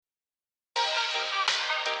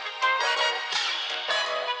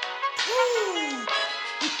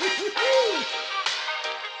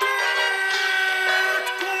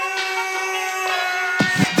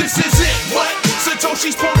This is it, what?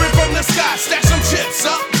 Satoshi's pouring from the sky, stash some chips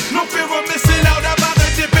up. No fear of missing out, about to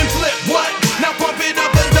dip and flip, what? Now pump it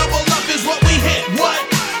up and double up is what we hit, what?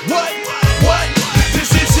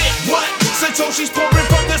 This is it, what? Satoshi's pouring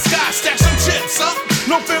from the sky, stash some chips up.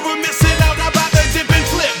 No fear of missing out, about to dip and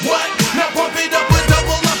flip, what? Now pump it up and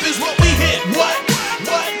double up is what we hit, what?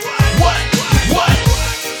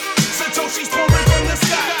 Satoshi's pouring from the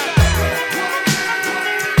sky.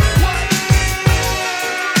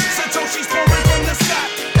 Satoshi's pouring from the sky.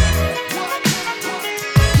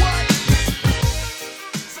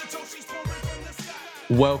 Satoshi's pouring from the sky.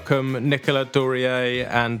 Welcome, Nicolas Dorier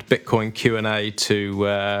and Bitcoin Q&A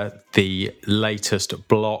to the latest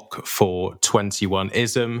block for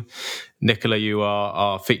 21ism. Nicolas, you are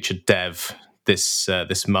our featured dev this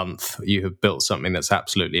month. You have built something that's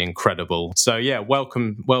absolutely incredible. So yeah,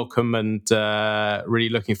 welcome, and really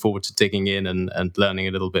looking forward to digging in and learning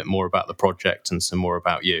a little bit more about the project and some more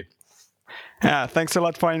about you. Yeah, thanks a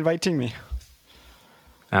lot for inviting me.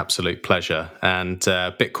 Absolute pleasure. And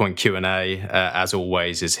Bitcoin Q&A, as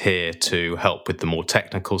always, is here to help with the more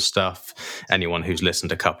technical stuff. Anyone who's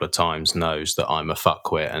listened a couple of times knows that I'm a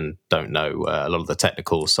fuckwit and don't know a lot of the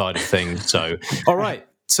technical side of things. So, all right.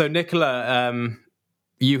 So, Nicolas,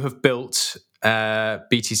 you have built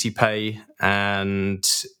BTC Pay, and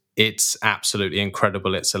it's absolutely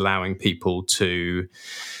incredible. It's allowing people to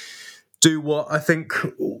do what I think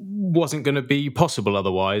wasn't going to be possible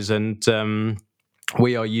otherwise. And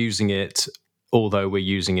we are using it, although we're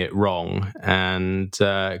using it wrong. And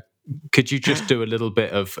could you just do a little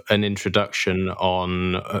bit of an introduction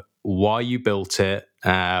on why you built it,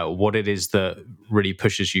 what it is that really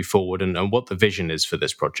pushes you forward, and what the vision is for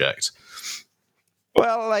this project?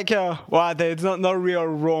 Well, there's no real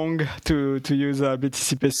wrong to use a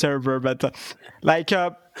BTC Pay server, but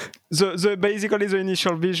basically the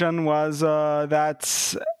initial vision was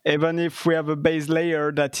that even if we have a base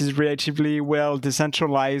layer that is relatively well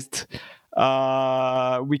decentralized,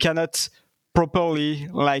 we cannot properly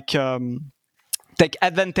take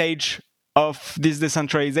advantage of this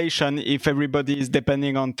decentralization if everybody is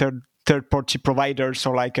depending on third-party providers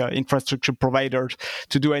or infrastructure providers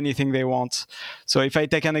to do anything they want. So if I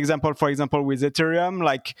take an example, for example, with Ethereum,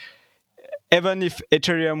 even if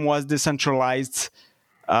Ethereum was decentralized,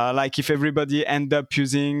 if everybody end up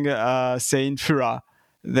using, say, Infura,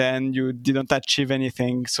 then you didn't achieve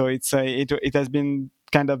anything. So it has been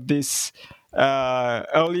kind of this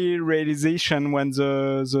early realization when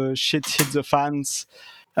the shit hit the fans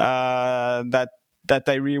that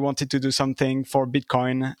I really wanted to do something for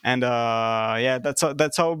Bitcoin, and that's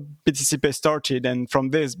how BTC Pay started. And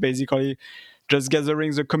from this, basically, just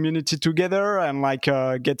gathering the community together and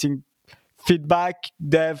getting feedback,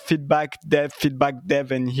 dev,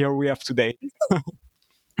 and here we have today.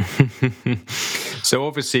 So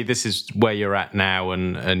obviously this is where you're at now,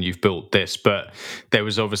 and you've built this, but there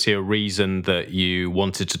was obviously a reason that you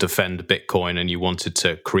wanted to defend Bitcoin and you wanted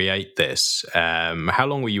to create this. How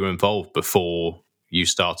long were you involved before you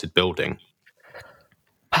started building?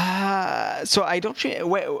 So I don't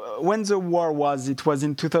when the war was. It was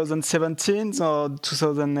in 2017 or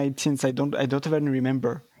 2018. I don't even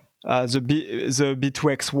remember. The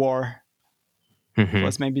B2X war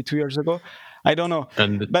was maybe 2 years ago. I don't know.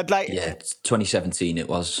 But 2017 it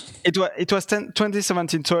was. It was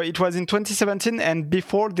 2017. So it was in 2017, and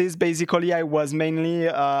before this, basically, I was mainly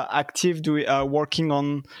active working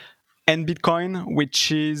on NBitcoin,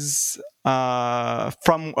 which is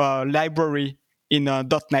from a library in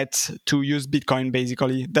 .NET to use Bitcoin,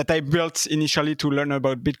 basically, that I built initially to learn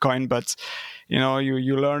about Bitcoin. But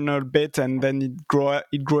you learn a bit, and then it grow,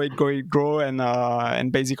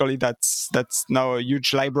 and basically that's now a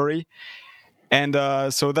huge library. And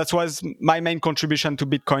so that was my main contribution to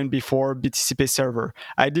Bitcoin before BTC Pay server.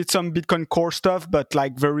 I did some Bitcoin core stuff, but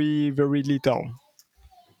very, very little.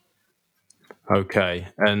 Okay.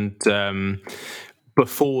 And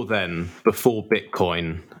before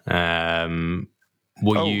Bitcoin,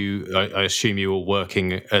 you? I assume you were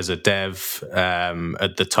working as a dev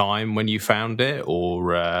at the time when you found it,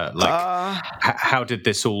 or how did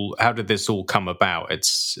this all come about?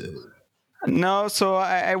 No, so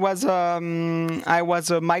I was a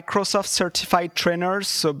Microsoft certified trainer.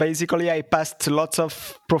 So basically, I passed lots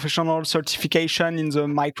of professional certification in the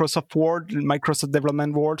Microsoft world, Microsoft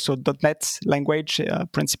development world, so .NET language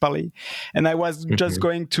principally. And I was just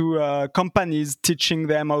going to companies teaching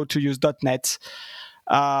them how to use .NET.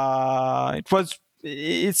 It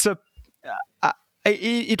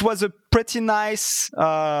was a pretty nice,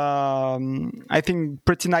 I think,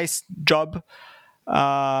 pretty nice job.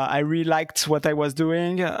 I really liked what I was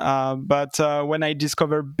doing, but when I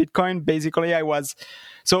discovered Bitcoin, basically I was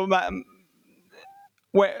so.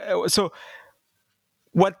 So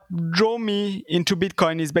what drew me into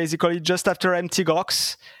Bitcoin is basically just after Mt.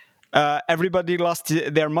 Gox, everybody lost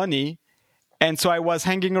their money. And so I was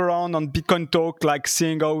hanging around on Bitcoin Talk, like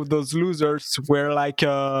seeing all those losers were like,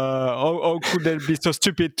 how could they be so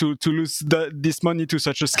stupid to lose this money to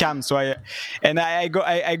such a scam? So I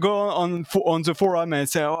go on the forum and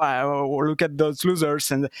say, look at those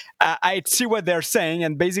losers, and I see what they're saying,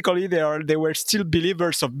 and basically they were still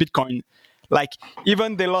believers of Bitcoin. Like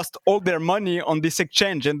even they lost all their money on this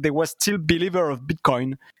exchange, and they were still believer of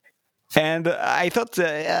Bitcoin. And I thought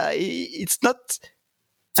it's not.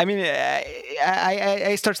 I mean,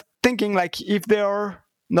 I start thinking like if they are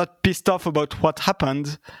not pissed off about what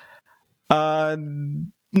happened.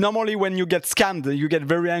 Normally, when you get scammed, you get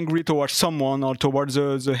very angry towards someone or towards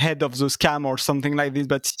the head of the scam or something like this.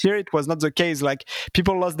 But here, it was not the case. Like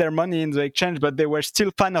people lost their money in the exchange, but they were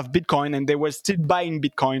still fan of Bitcoin and they were still buying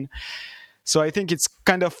Bitcoin. So I think it's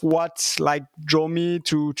kind of what like drew me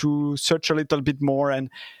to search a little bit more. And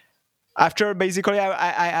after basically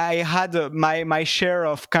I had my share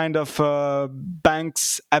of kind of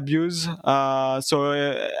banks abuse.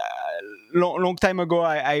 Long time ago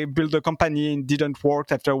I built a company and didn't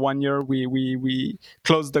work. After 1 year we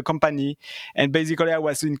closed the company, and basically I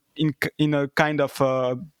was in a kind of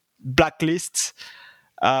blacklist.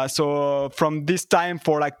 So from this time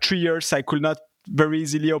for like 3 years I could not very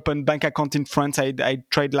easily open bank account in France. I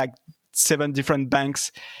tried like 7 different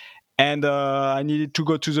banks, and I needed to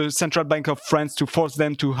go to the Central Bank of France to force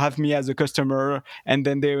them to have me as a customer, and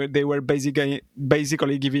then they were basically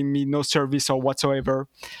giving me no service or whatsoever.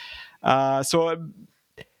 So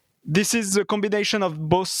this is a combination of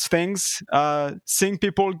both things: seeing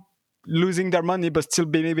people losing their money but still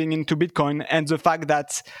believing into Bitcoin, and the fact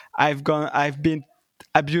that I've been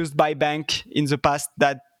abused by bank in the past.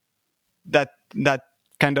 That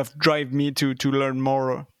kind of drive me to learn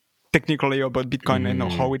more technically about Bitcoin and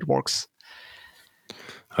how it works.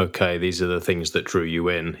 Okay, these are the things that drew you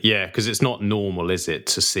in. Yeah, because it's not normal, is it,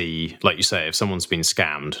 to see, like you say, if someone's been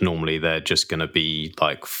scammed, normally they're just going to be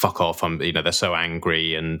like, fuck off. They're so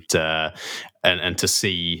angry, and to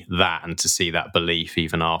see that and to see that belief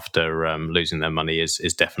even after losing their money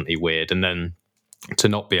is definitely weird. And then to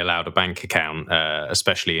not be allowed a bank account,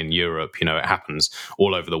 especially in Europe, it happens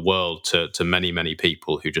all over the world to many, many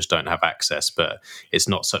people who just don't have access, but it's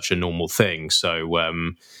not such a normal thing. So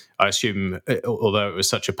I assume, although it was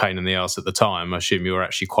such a pain in the ass at the time, I assume you were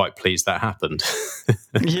actually quite pleased that happened.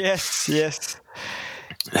 Yes.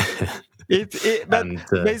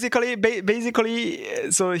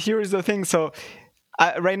 Basically, so here is the thing. So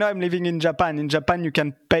right now I'm living in Japan. In Japan, you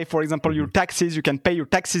can pay, for example, your taxes. You can pay your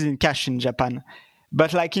taxes in cash in Japan.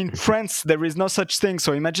 But like in France, there is no such thing.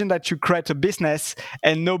 So imagine that you create a business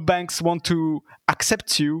and no banks want to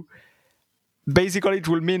accept you. Basically, it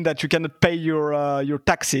will mean that you cannot pay your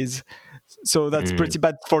taxes. So that's pretty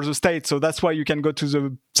bad for the state. So that's why you can go to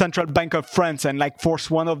the Central Bank of France and like force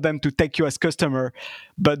one of them to take you as customer.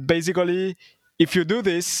 But basically, if you do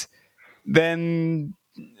this, then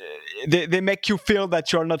they make you feel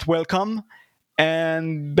that you're not welcome.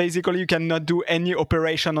 And basically you cannot do any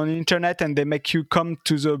operation on the internet, and they make you come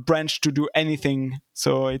to the branch to do anything.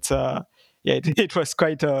 So it's it was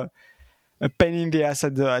quite a pain in the ass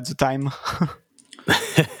at the time.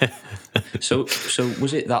 So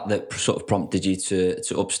was it that sort of prompted you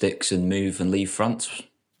to up sticks and move and leave France?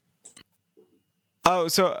 Oh,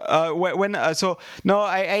 so I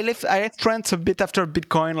left France a bit after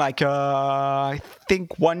Bitcoin, like I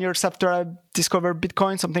think 1 year after I discovered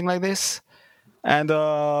Bitcoin, something like this. And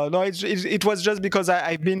no, it was just because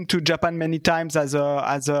I've been to Japan many times as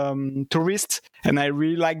a tourist, and I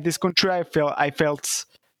really like this country. I felt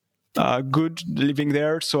good living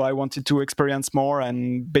there, so I wanted to experience more,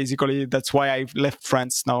 and basically that's why I left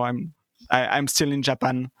France. Now I'm still in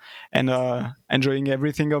Japan and enjoying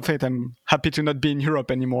everything of it. I'm happy to not be in Europe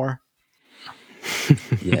anymore.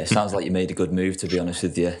 Yeah, it sounds like you made a good move, to be honest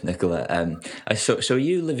with you, Nicola. So are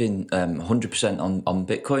you living 100% on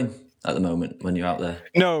Bitcoin at the moment when you're out there?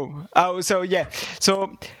 No. So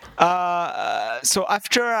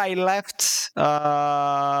after I left,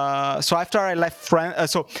 France,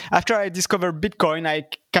 so after I discovered Bitcoin, I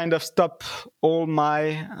kind of stopped all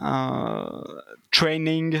my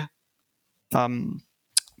training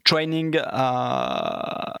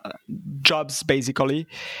jobs basically,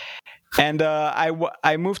 and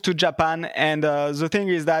I moved to Japan. And the thing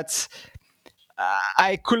is that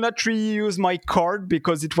I could not really use my card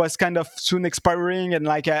because it was kind of soon expiring, and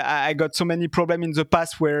like I got so many problems in the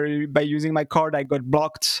past where by using my card I got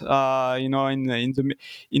blocked, in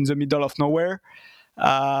the middle of nowhere.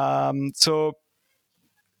 So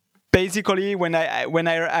basically, when I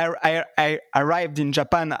arrived in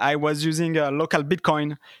Japan, I was using a local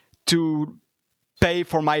Bitcoin to pay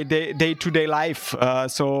for my day-to-day life.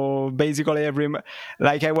 So basically, I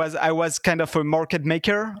was kind of a market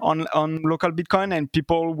maker on local Bitcoin, and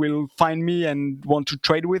people will find me and want to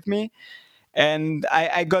trade with me. And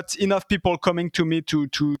I got enough people coming to me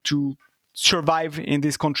to survive in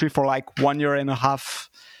this country for like 1 year and a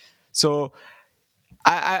half. So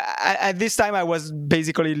at this time, I was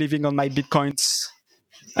basically living on my Bitcoins,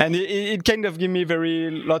 and it kind of gave me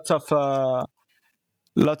lots of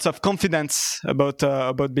confidence about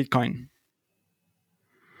Bitcoin.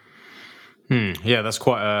 Yeah, that's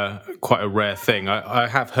quite a rare thing. I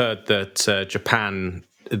have heard that Japan,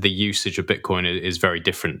 the usage of Bitcoin is very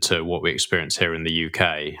different to what we experience here in the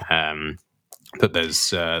UK. That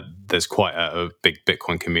there's quite a big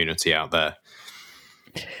Bitcoin community out there.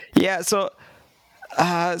 Yeah.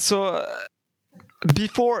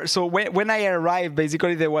 Before, when I arrived,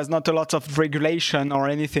 basically there was not a lot of regulation or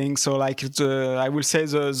anything. So like I will say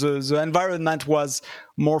the environment was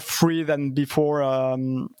more free than before, I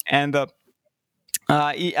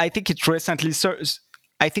think it recently.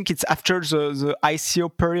 I think it's after the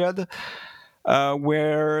ICO period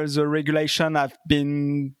where the regulation have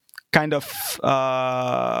been kind of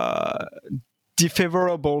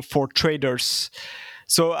defavorable for traders.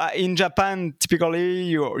 So in Japan,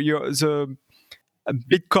 typically, the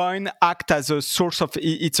Bitcoin act as a source of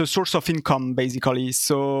income, basically.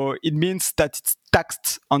 So it means that it's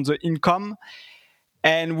taxed on the income,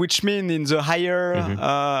 and which means in the higher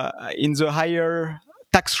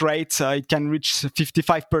tax rate, it can reach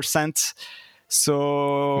 55%.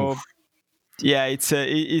 So yeah,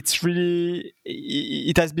 it's really,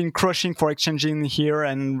 it has been crushing for exchanging here,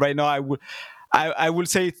 and right now I will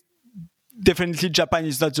say definitely Japan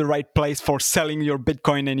is not the right place for selling your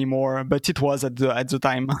Bitcoin anymore, but it was at the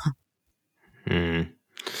time.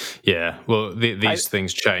 Yeah, well, these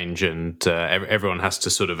things change, and everyone has to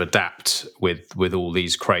sort of adapt with all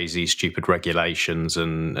these crazy, stupid regulations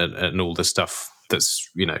and all the stuff that's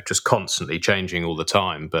just constantly changing all the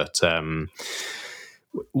time. But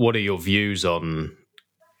what are your views on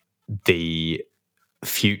the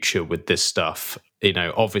future with this stuff?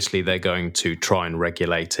 Obviously they're going to try and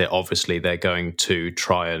regulate it. Obviously they're going to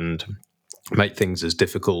try and make things as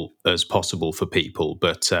difficult as possible for people.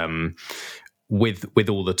 But with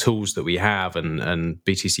all the tools that we have, and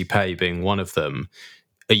BTC Pay being one of them,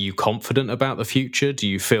 are you confident about the future? Do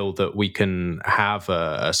you feel that we can have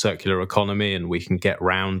a circular economy and we can get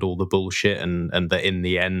round all the bullshit, and that in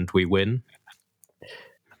the end we win?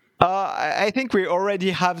 I think we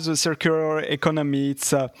already have the circular economy.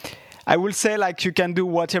 It's I will say, like, you can do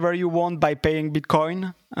whatever you want by paying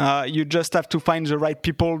Bitcoin. You just have to find the right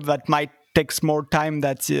people. That might take more time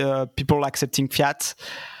than people accepting fiat.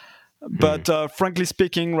 But frankly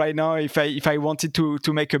speaking, right now, if I wanted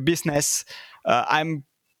to make a business, I'm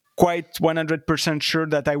quite 100% sure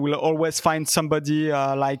that I will always find somebody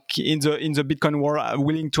like in the Bitcoin world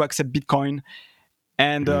willing to accept Bitcoin.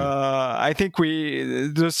 And I think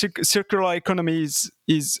the circular economy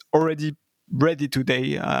is already ready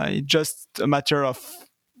today. It's just a matter of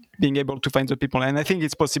being able to find the people, and I think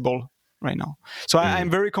it's possible right now. So I'm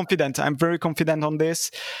very confident. I'm very confident on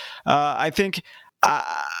this. I think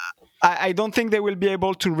I don't think they will be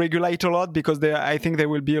able to regulate a lot, because I think there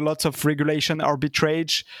will be a lot of regulation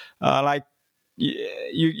arbitrage. Like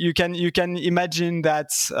you can imagine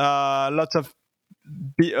that lots of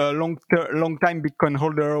long time Bitcoin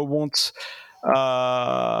holder won't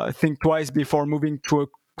think twice before moving to a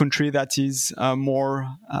country that is more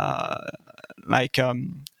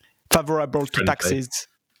favorable to taxes,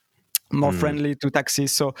 more friendly to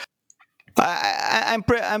taxes. So I'm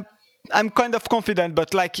kind of confident,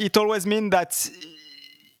 but like it always means that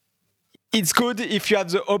it's good if you have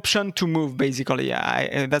the option to move. Basically,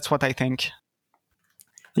 that's what I think.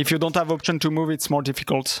 If you don't have option to move, it's more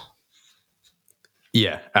difficult.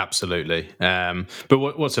 Yeah, absolutely. But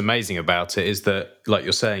what's amazing about it is that, like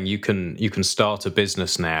you're saying, you can start a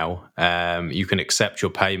business now. You can accept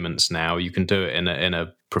your payments now. You can do it in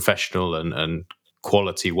a professional and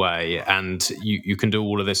quality way, and you can do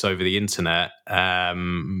all of this over the internet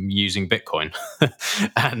using Bitcoin.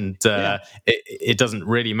 And it doesn't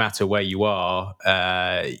really matter where you are.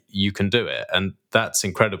 You can do it, and that's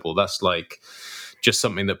incredible. That's like just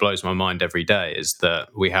something that blows my mind every day, is that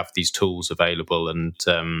we have these tools available, and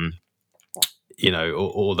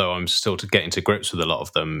although I'm still getting to grips with a lot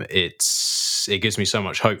of them, it gives me so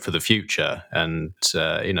much hope for the future. And,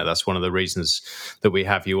 that's one of the reasons that we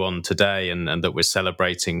have you on today and that we're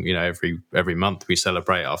celebrating, every month we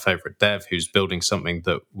celebrate our favorite dev who's building something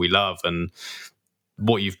that we love. And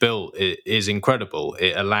what you've built is incredible.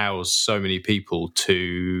 It allows so many people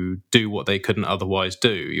to do what they couldn't otherwise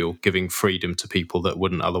do. You're giving freedom to people that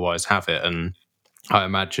wouldn't otherwise have it. And I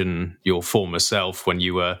imagine your former self when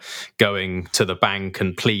you were going to the bank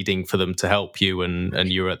and pleading for them to help you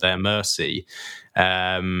and you were at their mercy.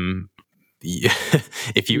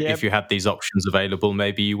 If you had these options available,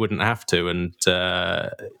 maybe you wouldn't have to. And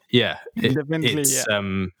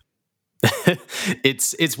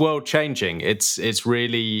it's world changing. It's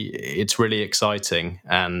really exciting,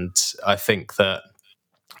 and I think that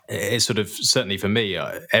it's sort of, certainly for me,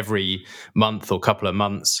 every month or couple of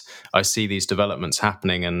months, I see these developments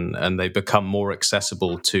happening, and they become more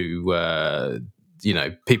accessible to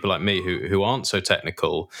people like me who aren't so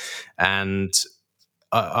technical. And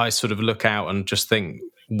I sort of look out and just think,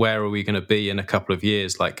 where are we going to be in a couple of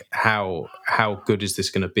years? Like, how good is this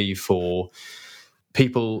going to be for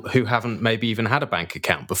people who haven't maybe even had a bank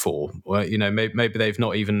account before? Well, maybe they've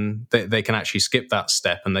not even, they can actually skip that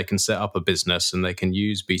step and they can set up a business and they can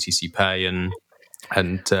use BTC Pay and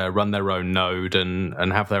run their own node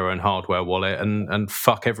and have their own hardware wallet and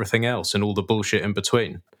fuck everything else and all the bullshit in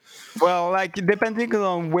between. Well, like, depending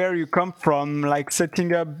on where you come from, like,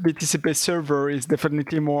 setting up BTC Pay server is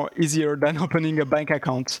definitely more easier than opening a bank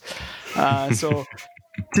account. So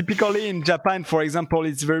typically in Japan, for example,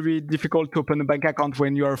 it's very difficult to open a bank account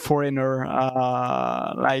when you're a foreigner.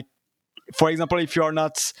 Like, for example, if you are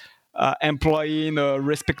not employing a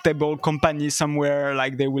respectable company somewhere,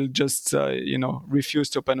 like, they will just refuse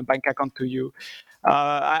to open a bank account to you.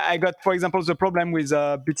 I got, for example, the problem with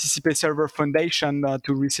BTC Pay Server Foundation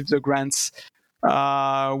to receive the grants,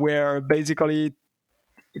 where basically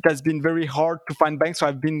it has been very hard to find banks. So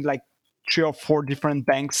I've been like 3 or 4 different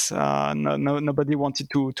banks. Nobody wanted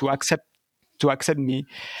to accept me,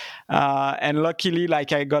 and luckily,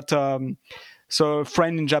 like, I got so a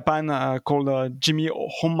friend in Japan called Jimmy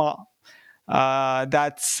Homa.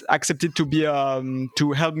 That's accepted to be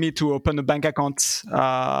to help me to open a bank account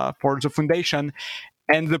for the foundation.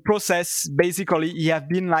 And the process, basically, he have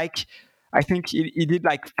been like, I think he did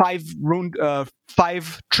like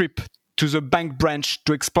 5 trip to the bank branch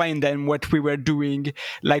to explain them what we were doing.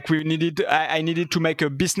 Like, I needed to make a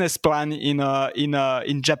business plan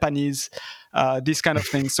in Japanese, this kind of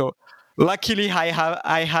thing. So luckily,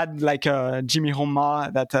 I had like Jimmy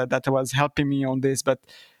Homa that was helping me on this, but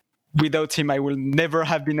without him, I will never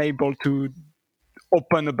have been able to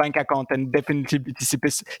open a bank account. And definitely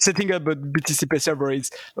setting up a BTC Pay server is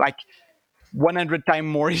like 100 times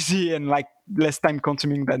more easy and like less time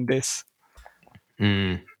consuming than this.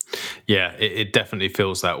 Yeah, it definitely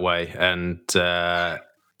feels that way. And so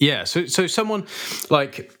someone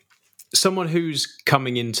who's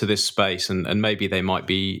coming into this space and maybe they might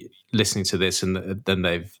be listening to this and then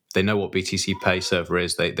they know what BTC Pay server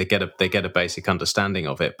is, they get a basic understanding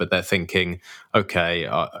of it, but they're thinking, okay,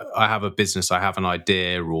 I have a business, I have an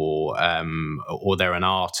idea, or they're an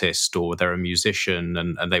artist or they're a musician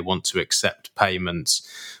and they want to accept payments.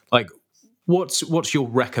 Like, what's your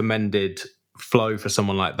recommended flow for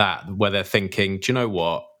someone like that, where they're thinking, do you know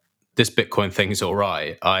what, this Bitcoin thing is all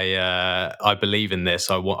right. I believe in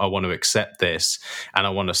this. I want to accept this, and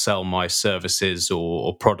I want to sell my services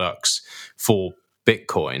or products for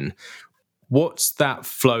Bitcoin. What's that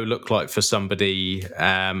flow look like for somebody?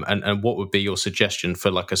 And what would be your suggestion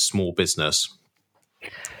for like a small business?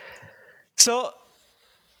 So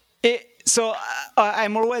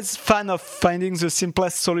I'm always fan of finding the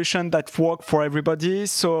simplest solution that work for everybody.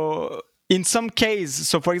 So in some case,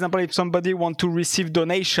 so for example, if somebody want to receive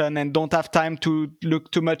donation and don't have time to look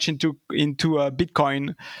too much into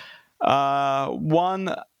Bitcoin,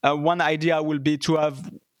 one idea will be to have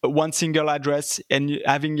one single address and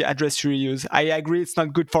having address reuse. I agree it's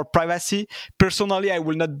not good for privacy. Personally, I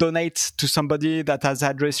will not donate to somebody that has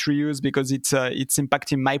address reuse because it's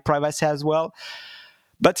impacting my privacy as well.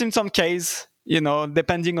 But in some case,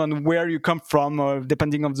 depending on where you come from, or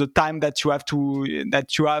depending on the time that you have to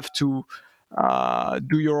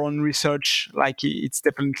do your own research, like, it's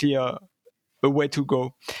definitely a way to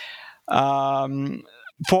go.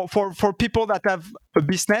 For people that have a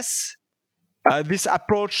business, this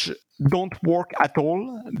approach don't work at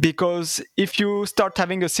all, because if you start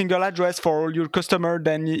having a single address for all your customer,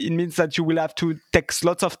 then it means that you will have to take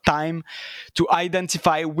lots of time to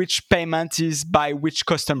identify which payment is by which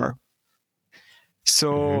customer.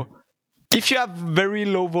 So if you have very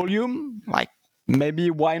low volume, like maybe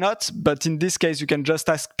why not? But in this case, you can just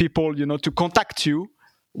ask people, to contact you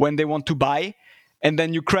when they want to buy, and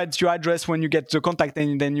then you create your address when you get the contact,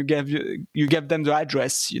 and then you give them the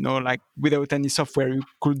address. Like without any software, you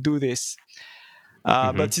could do this.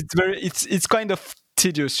 But it's kind of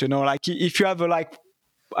tedious. Like if you have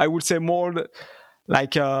I would say more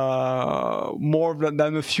more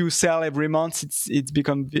than a few sales every month, it's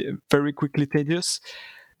become very quickly tedious.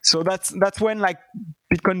 So that's when like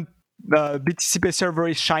Bitcoin BTC Pay server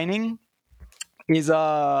is shining. Is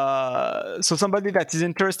so somebody that is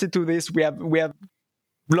interested to this, we have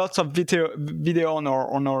lots of video on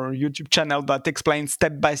our YouTube channel that explains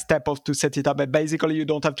step by step how to set it up. But basically, you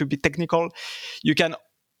don't have to be technical. You can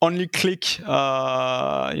only click.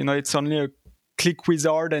 It's only a click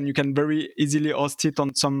wizard, and you can very easily host it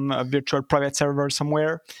on some virtual private server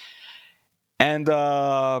somewhere, and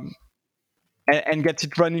get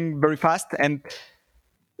it running very fast. And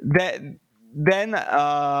then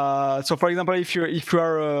so for example, if you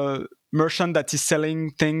are a merchant that is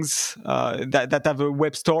selling things that have a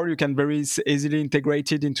web store, you can very easily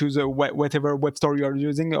integrate it into the whatever web store you are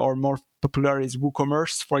using, or more popular is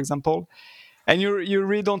WooCommerce, for example. And you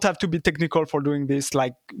really don't have to be technical for doing this.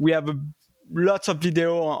 Like we have lots of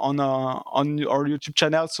video on our YouTube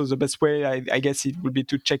channel, so the best way I guess it would be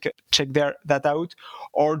to check that out,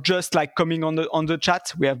 or just like coming on the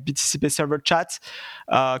chat. We have BTC Pay server chat,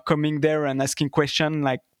 coming there and asking question.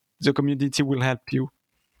 Like the community will help you.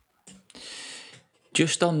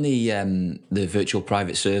 Just on the virtual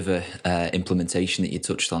private server implementation that you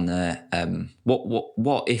touched on there,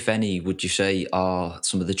 what if any would you say are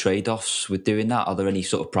some of the trade-offs with doing that? Are there any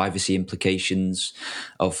sort of privacy implications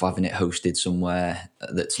of having it hosted somewhere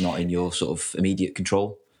that's not in your sort of immediate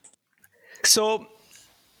control? So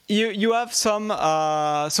you have some.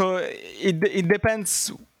 So it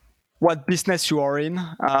depends what business you are in.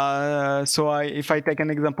 If I take an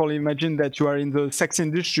example, imagine that you are in the sex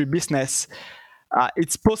industry business.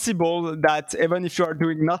 It's possible that even if you are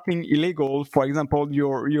doing nothing illegal, for example,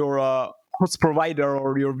 your host provider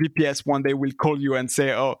or your VPS one day will call you and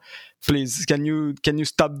say, "Oh, please, can you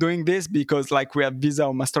stop doing this, because like we have Visa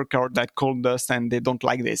or MasterCard that called us and they don't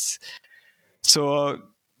like this." So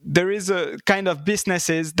there is a kind of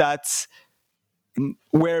businesses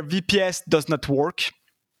where VPS does not work.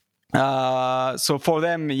 So for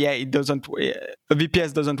them, a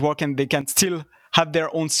VPS doesn't work, and they can still have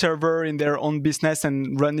their own server in their own business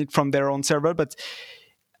and run it from their own server. But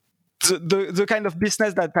the kind of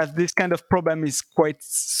business that has this kind of problem is quite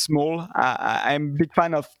small. I'm a big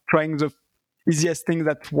fan of trying the easiest thing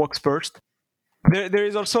that works first. There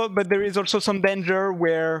is also some danger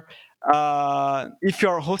where if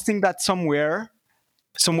you're hosting that somewhere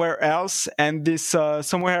else, and this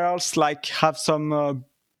somewhere else like have some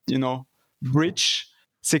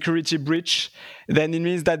security breach, then it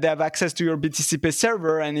means that they have access to your BTC Pay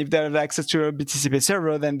server. And if they have access to your BTC Pay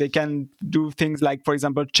server, then they can do things like, for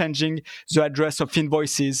example, changing the address of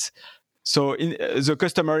invoices. So the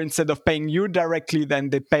customer, instead of paying you directly,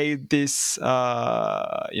 then they pay this,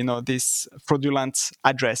 this fraudulent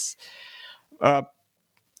address.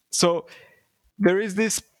 So there is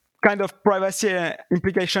this kind of privacy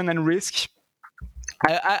implication and risk.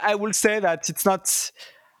 I will say that it's not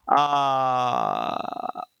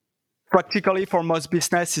practically for most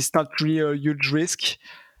business, it's not really a huge risk.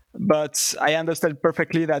 But I understand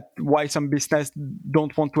perfectly that why some business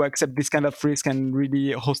don't want to accept this kind of risk and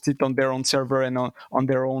really host it on their own server and on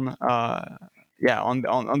their own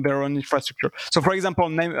on their own infrastructure. So for example,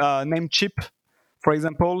 Namecheap, for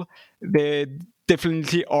example, they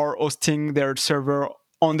definitely are hosting their server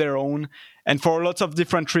on their own, and for lots of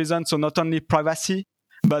different reasons. So not only privacy,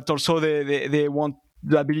 but also they want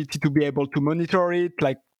the ability to be able to monitor it,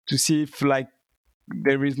 like to see if like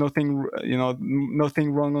there is nothing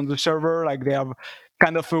wrong on the server. Like they have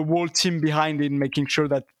kind of a whole team behind it, making sure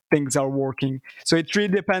that things are working. So it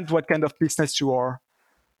really depends what kind of business you are.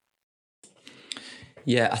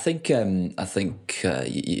 Yeah, I think you're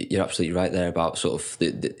absolutely right there about sort of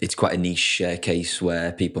it's quite a niche case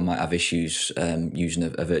where people might have issues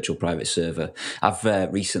using a virtual private server. I've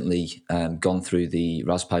recently gone through the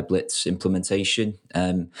Raspberry Blitz implementation.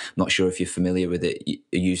 I'm not sure if you're familiar with it,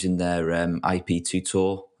 using their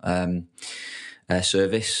IP2Tor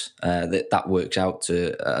service. That works out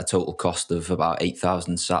to a total cost of about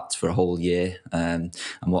 8,000 sats for a whole year. And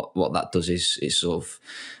what that does is sort of,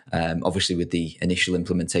 obviously with the initial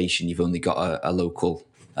implementation, you've only got a local,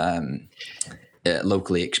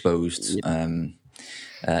 locally exposed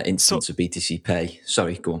instance of BTC Pay.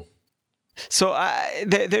 Sorry, go on. So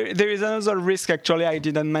there is another risk actually I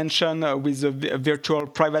didn't mention with a virtual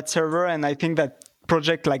private server, and I think that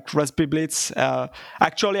project like Raspberry Blitz.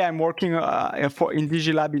 Actually, I'm working in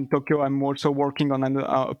DigiLab in Tokyo. I'm also working on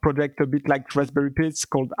a project a bit like Raspberry Blitz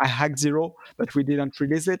called Hack Zero, but we didn't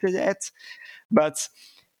release it yet. But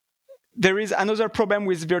there is another problem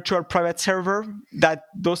with virtual private server that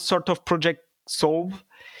those sort of projects solve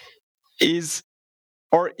is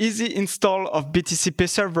our easy install of BTCP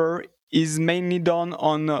server is mainly done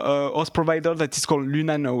on a host provider that is called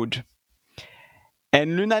Lunanode.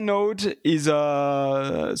 And Lunanode is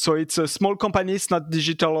it's a small company. It's not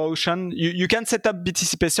DigitalOcean. You can set up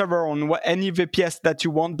BTCP server on any VPS that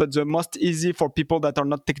you want, but the most easy for people that are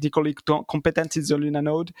not technically competent is the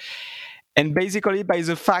Lunanode. And basically, by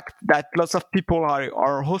the fact that lots of people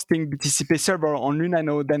are hosting BTCP server on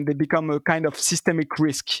Lunanode, then they become a kind of systemic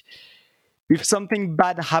risk. If something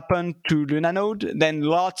bad happened to Lunanode, then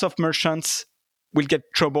lots of merchants will get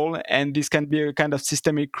trouble, and this can be a kind of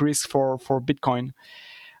systemic risk for Bitcoin.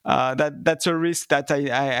 That's a risk that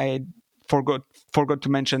I forgot to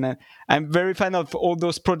mention. And I'm very fan of all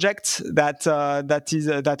those projects that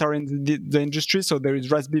are in the industry. So there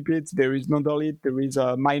is Raspberry Blitz, there is Nodolith, there is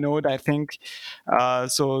MyNode, I think.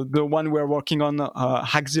 So the one we're working on,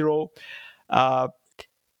 Hack Zero,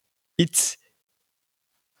 it's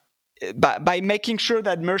by making sure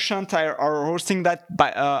that merchants are hosting that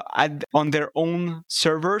on their own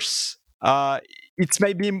servers, it's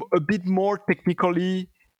maybe a bit more technically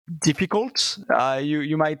difficult.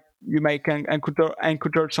 You might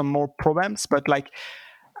encounter some more problems, but like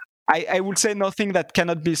I would say nothing that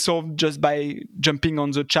cannot be solved just by jumping on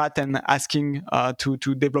the chat and asking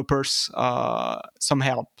to developers some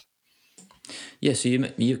help. Yeah, so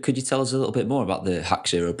you could you tell us a little bit more about the Hack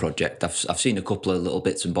Zero project? I've seen a couple of little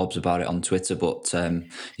bits and bobs about it on Twitter, but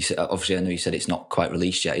you said, obviously I know you said it's not quite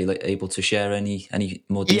released yet. Are you able to share any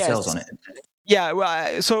more details on it? Yeah,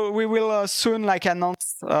 well, so we will soon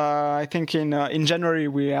announce. I think in January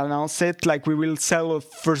we announce it. Like we will sell a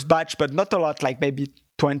first batch, but not a lot. Like maybe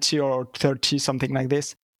 20 or 30, something like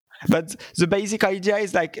this. But the basic idea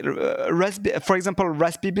is like for example,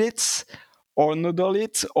 Raspberry Blitz or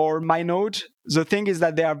Nodolith or MyNode. The thing is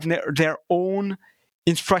that they have their own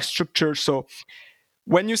infrastructure. So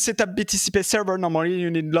when you set up BTCP server, normally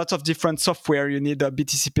you need lots of different software. You need a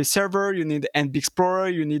BTCP server, you need NB Explorer,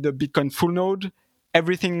 you need a Bitcoin full node,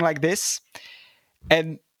 everything like this.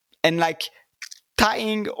 And like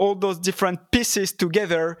tying all those different pieces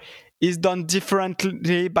together is done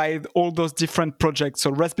differently by all those different projects. So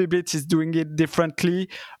Raspberry Blitz is doing it differently.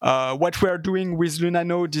 What we are doing with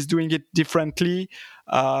Lunanode is doing it differently.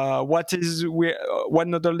 What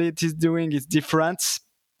Nodolith is doing is different.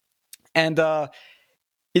 And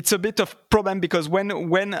it's a bit of problem because when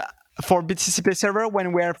for BTCP server,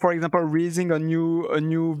 when we are, for example, releasing a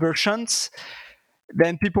new versions,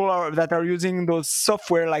 then people that are using those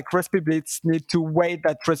software like Raspberry Blitz need to wait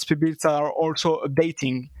that Raspberry Blitz are also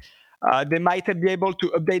updating. They might be able to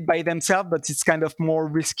update by themselves, but it's kind of more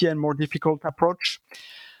risky and more difficult approach.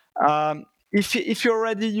 If you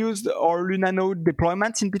already used our Lunanode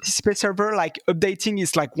deployment in BTCP server, like updating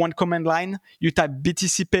is like one command line. You type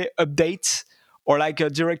BTCP update, or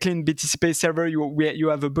directly in BTCP server, you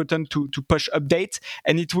have a button to push update,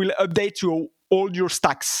 and it will update to all your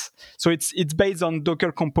stacks. So it's based on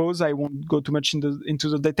Docker Compose. I won't go too much into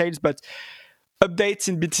the details, but updates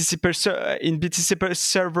in BTCP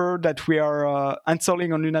server that we are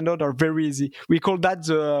installing on Lunanode are very easy. We call that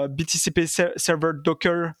the BTCP server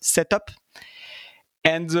Docker setup.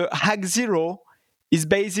 And the Hack Zero is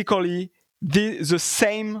basically the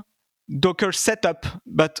same Docker setup,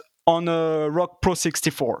 but on a ROC Pro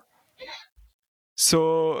 64.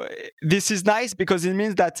 So this is nice because it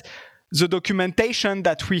means that the documentation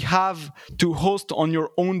that we have to host on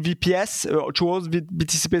your own VPS, to host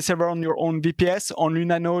BTCP server on your own VPS, on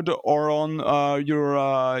Lunanode or on your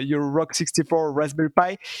ROC 64 Raspberry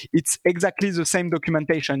Pi, it's exactly the same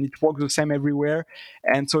documentation. It works the same everywhere,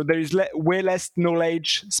 and so there is way less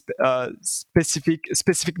knowledge,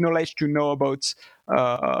 specific knowledge to know about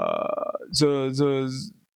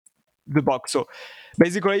the box. So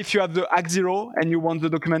basically, if you have the Hack Zero and you want the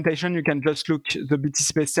documentation, you can just look the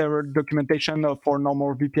BTCP server documentation for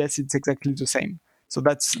normal VPS. It's exactly the same. So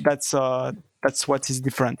that's what is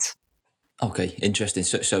different. Okay, interesting.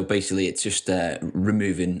 So basically, it's just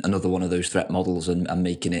removing another one of those threat models and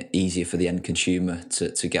making it easier for the end consumer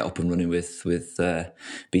to get up and running with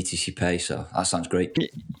BTC Pay. So that sounds great.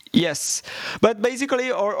 Yes, but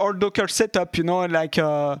basically, our Docker setup,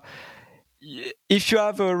 if you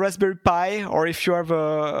have a Raspberry Pi or if you have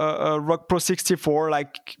a Rock Pro 64,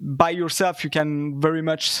 like by yourself, you can very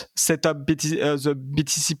much set up the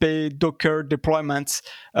BTCP Docker deployments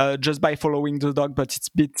just by following the doc. But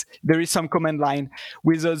there is some command line.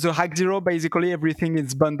 With the Hack Zero, basically everything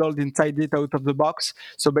is bundled inside it out of the box.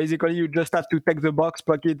 So basically, you just have to take the box,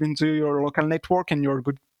 plug it into your local network, and you're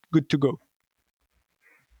good to go.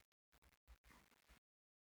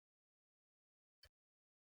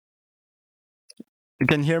 You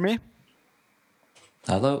can hear me?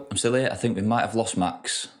 Hello, I'm still here. I think we might have lost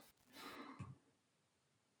Max.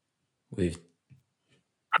 We've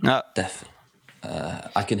I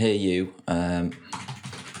can hear you. I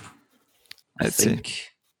think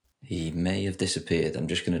he may have disappeared. I'm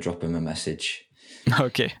just going to drop him a message.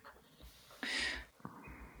 Okay.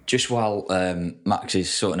 Just while Max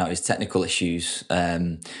is sorting out his technical issues,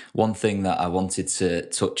 one thing that I wanted to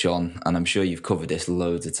touch on, and I'm sure you've covered this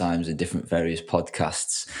loads of times in different various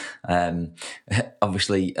podcasts.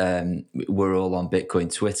 Obviously, we're all on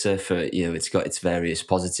Bitcoin Twitter for, it's got its various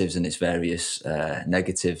positives and its various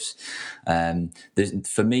negatives.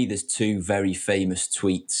 For me, there's two very famous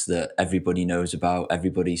tweets that everybody knows about,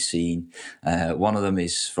 everybody's seen. One of them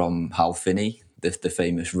is from Hal Finney, the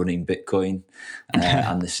famous Running Bitcoin,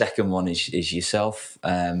 and the second one is yourself.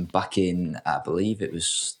 Back in, I believe it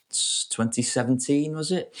was 2017,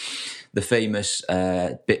 was it? The famous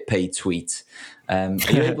BitPay tweet. Are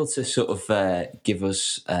you able to sort of give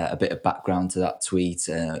us a bit of background to that tweet?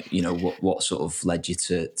 What sort of led you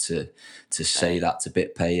to say that to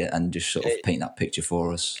BitPay and just sort of paint that picture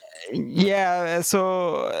for us? Yeah.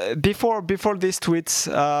 So before this tweet,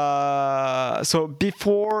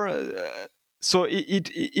 So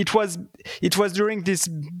it was during this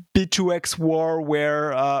B2X war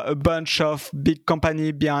where a bunch of big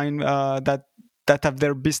company behind that have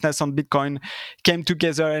their business on Bitcoin came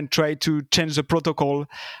together and tried to change the protocol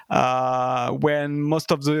when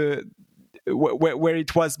most of the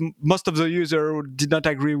user did not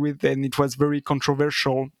agree with, and it was very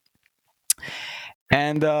controversial.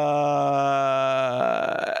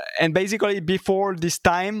 And basically, before this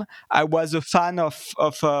time, I was a fan of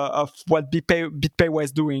what BitPay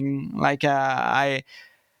was doing. Like I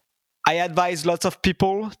advised lots of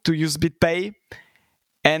people to use BitPay,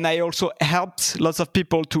 and I also helped lots of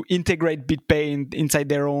people to integrate BitPay inside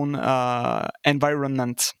their own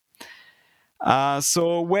environment.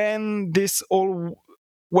 So when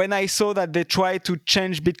I saw that they tried to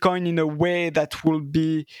change Bitcoin in a way that will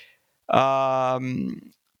be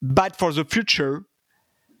bad for the future,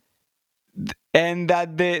 and that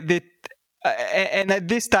and at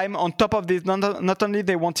this time, on top of this, not only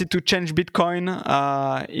they wanted to change Bitcoin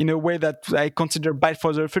in a way that I consider bad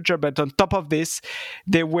for the future, but on top of this,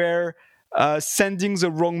 they were sending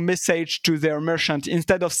the wrong message to their merchant.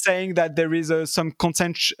 Instead of saying that there is some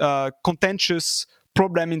contentious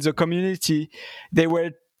problem in the community, they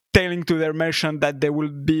were telling to their merchant that there will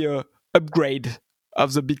be a upgrade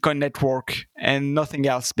of the Bitcoin network and nothing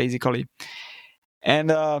else, basically. And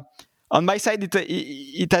on my side,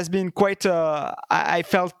 it has been quite. I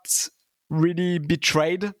felt really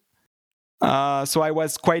betrayed, so I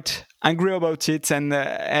was quite angry about it. And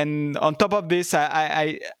on top of this,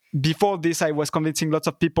 before this, I was convincing lots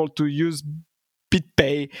of people to use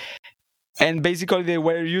BitPay, and basically they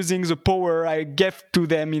were using the power I gave to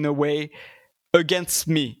them in a way against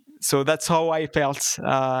me. So that's how I felt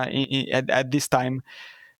at this time.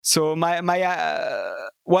 So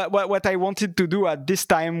what I wanted to do at this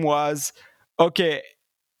time was, okay,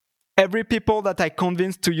 every people that I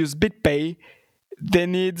convinced to use BitPay, they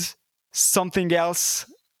need something else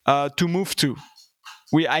to move to.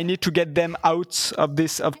 I need to get them out of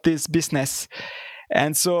this business.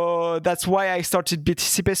 And so that's why I started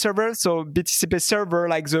BTCP Server. So BTCP Server,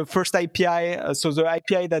 like the first API, so the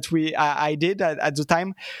API that I did at the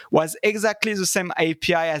time was exactly the same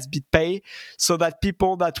API as BitPay, so that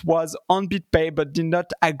people that was on BitPay but did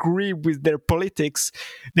not agree with their politics,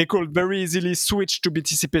 they could very easily switch to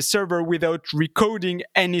BTCP Server without recoding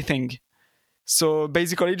anything. So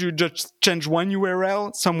basically, you just change one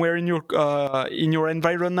URL somewhere in your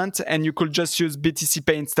environment, and you could just use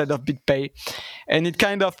BTCPay instead of BitPay. And it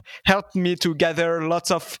kind of helped me to gather lots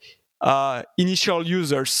of initial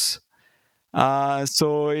users.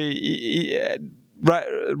 So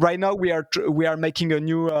right now we are making a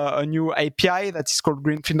new API that is called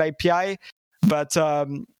Greenfield API. But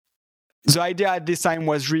the idea at this time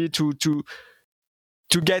was really to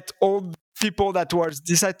get all people that were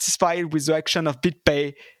dissatisfied with the action of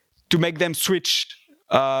BitPay to make them switch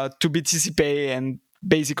to BTCPay, and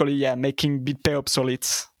basically, making BitPay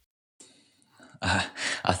obsolete.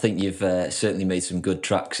 I think you've certainly made some good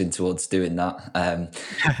tracks in towards doing that.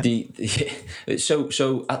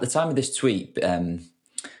 So at the time of this tweet,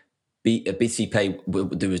 BTC Pay,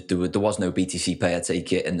 there was no BTC Pay, I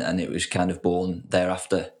take it, and it was kind of born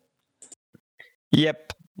thereafter.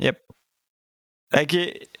 Yep. Like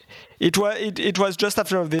it was just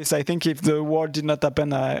after this. I think if the war did not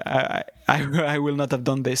happen, I will not have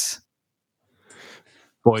done this.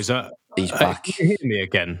 Boys, he's back. Can you hear me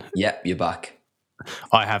again? Yep, you're back.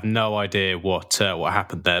 I have no idea what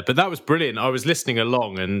happened there, but that was brilliant. I was listening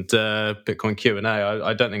along, and Bitcoin Q&A.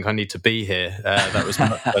 I don't think I need to be here. That was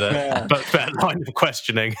much better, better line of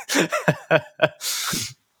questioning.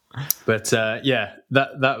 But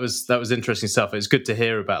that was interesting stuff. It's good to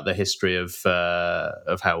hear about the history of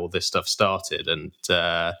how all this stuff started, and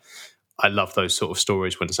I love those sort of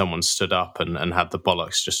stories when someone stood up and had the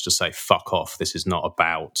bollocks just to say "fuck off." This is not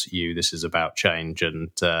about you. This is about change.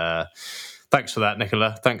 And thanks for that,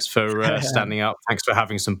 Nicola. Thanks for standing up. Thanks for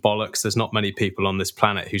having some bollocks. There's not many people on this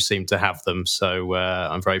planet who seem to have them, so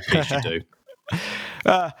I'm very pleased you do.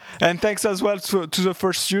 And thanks as well to the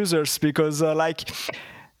first users, because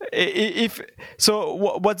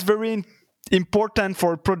what's very important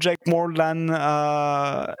for a project, more than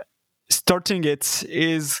starting it,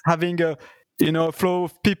 is having a flow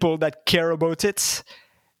of people that care about it.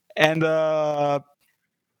 And the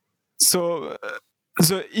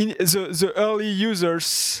early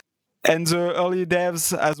users and the early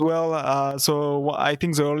devs as well. So I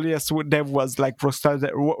think the earliest dev was like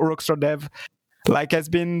Rockstar Dev. Like, has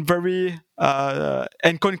been very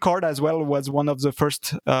and Concord as well was one of the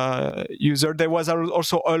first user. There was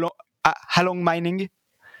also Halong Mining,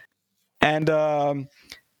 and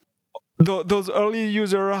those early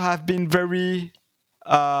users have been very.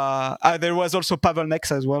 There was also Pavel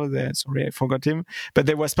Nex as well. Sorry, I forgot him, but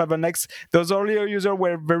there was Pavel Nex. Those earlier users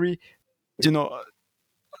were very,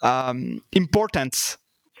 important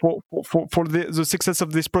for the success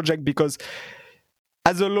of this project, because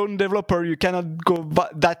as a lone developer, you cannot go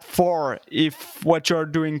that far if what you're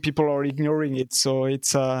doing, people are ignoring it. So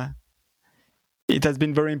it has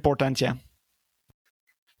been very important, yeah.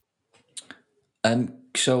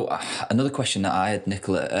 So another question that I had,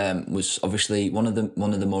 Nicola, was obviously one of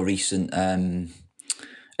the more recent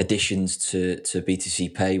additions to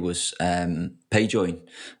BTC Pay was PayJoin.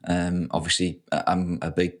 Obviously, I'm a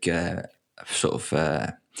big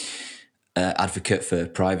advocate for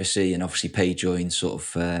privacy, and obviously PayJoin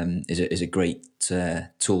is a great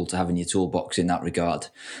tool to have in your toolbox in that regard.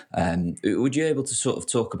 Would you be able to sort of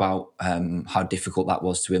talk about how difficult that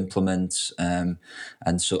was to implement, and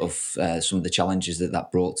sort of some of the challenges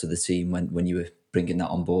that brought to the team when you were bringing that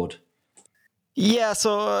on board? Yeah,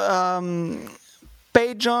 so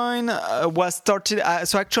PayJoin was started.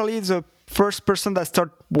 So actually, the first person that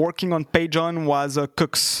started working on PayJoin was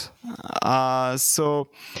Cooks. So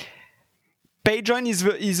PayJoin is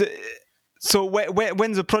so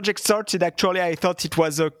when the project started, actually, I thought it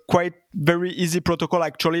was a quite very easy protocol.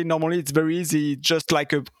 Actually, normally it's very easy, just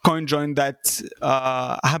like a coin join that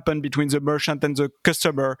happened between the merchant and the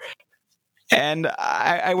customer. And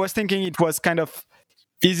I was thinking it was kind of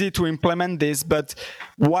easy to implement this, but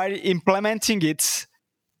while implementing it,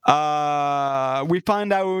 we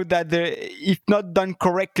found out that if not done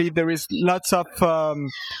correctly, there is lots of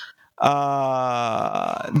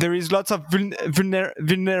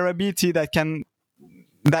vulnerability that can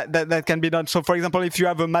be done. So, for example, if you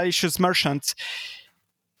have a malicious merchant,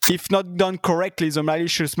 if not done correctly, the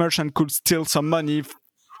malicious merchant could steal some money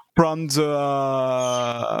from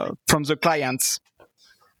the clients.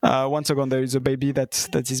 One second, there is a baby that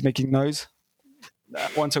is making noise.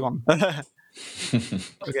 One second.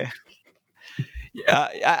 Okay.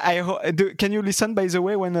 Can you listen, by the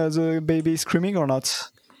way, when the baby is screaming or not?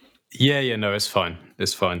 Yeah, no, it's fine.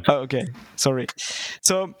 It's fine. Oh, okay, sorry.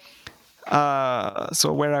 So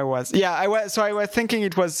where I was, I was thinking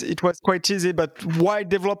it was quite easy, but while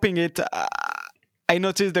developing it, I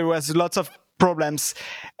noticed there was lots of problems,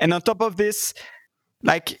 and on top of this,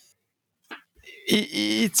 like,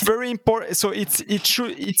 it's very important. So it's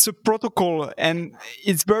a protocol, and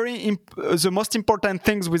it's the most important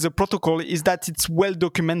things with the protocol is that it's well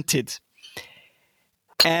documented.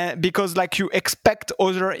 And because, like, you expect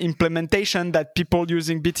other implementation that people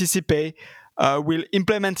using BTC Pay will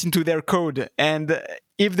implement into their code, and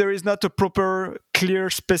if there is not a proper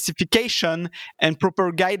clear specification and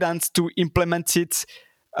proper guidance to implement it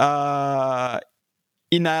to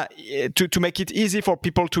make it easy for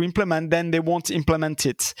people to implement, then they won't implement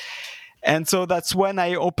it. And so that's when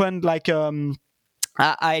I opened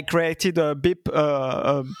I created a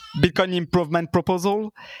Bitcoin improvement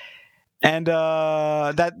proposal, and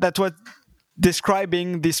that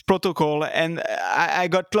describing this protocol, and I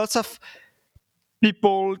got lots of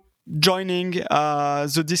people joining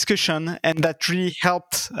the discussion, and that really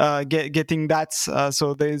helped getting that.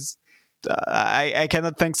 So there's I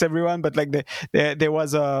cannot thank everyone, but like there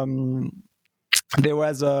was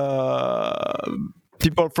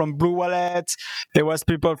people from Blue Wallet, there was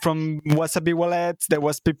people from Wasabi Wallet, there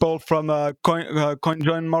was people from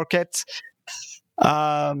CoinJoin Market.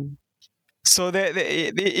 So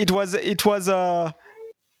it was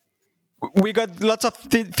we got lots of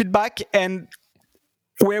feedback, and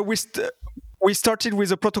where we started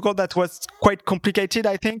with a protocol that was quite complicated,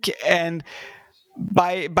 I think, and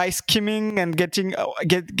by skimming and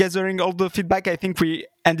gathering all the feedback, I think we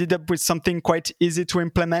ended up with something quite easy to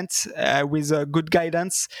implement with good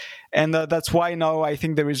guidance, and that's why now I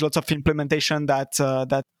think there is lots of implementation that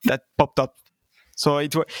popped up. So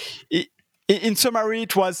in summary,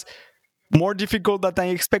 it was more difficult than I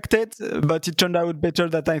expected, but it turned out better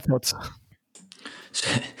than I thought.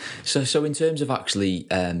 So in terms of actually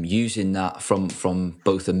using that from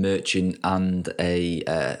both a merchant and a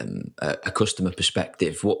customer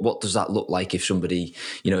perspective, what does that look like if somebody,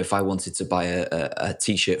 if I wanted to buy a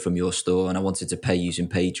T-shirt from your store and I wanted to pay using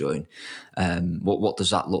PayJoin, what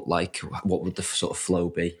does that look like? What would the sort of flow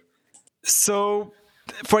be? So,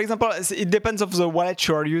 for example, it depends of the wallet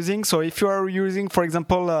you are using. So if you are using, for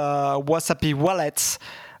example, Wasabi Wallet,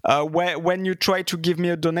 when you try to give me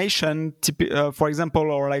a donation, for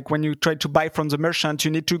example, or like when you try to buy from the merchant, you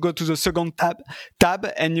need to go to the second tab,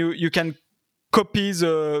 and you can copy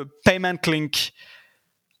the payment link.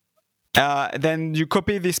 Then you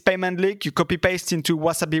copy this payment link, you copy paste into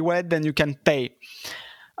Wasabi Wallet, then you can pay.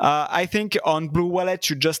 I think on Blue Wallet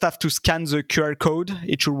you just have to scan the QR code;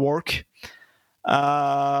 it should work. If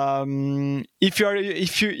you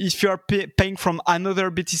are paying from another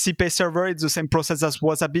BTC Pay server, it's the same process as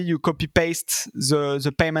Wasabi. You copy paste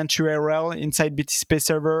the payment URL inside BTC Pay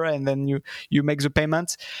server, and then you make the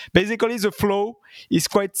payment. Basically, the flow is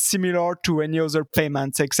quite similar to any other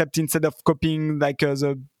payments, except instead of copying like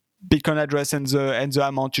the Bitcoin address and the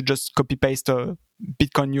amount, you just copy paste a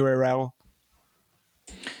Bitcoin URL.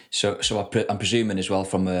 So I'm presuming as well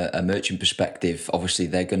from a merchant perspective, obviously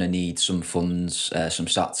they're going to need some funds, some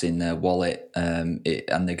sats in their wallet, and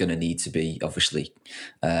they're going to need to be obviously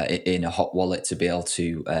in a hot wallet to be able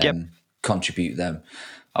to contribute them.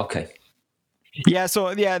 Okay. Yeah,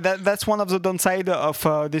 so that's one of the downside of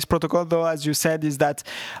this protocol, though, as you said, is that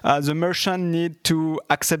the merchant need to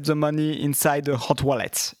accept the money inside the hot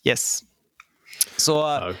wallet. Yes.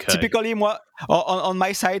 So typically, on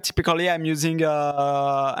my side, typically I'm using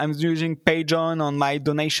PayJoin on my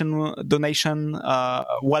donation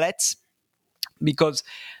wallet, because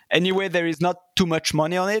anyway there is not too much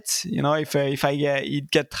money on it. If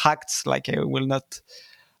it get hacked, like I will not,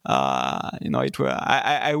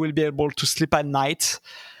 I will be able to sleep at night.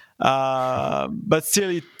 But still,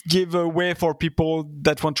 it gives a way for people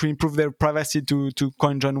that want to improve their privacy to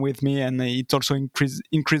CoinJoin with me, and it also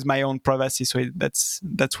increase my own privacy. So that's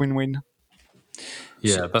win-win.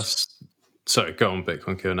 Yeah, sorry. Go on,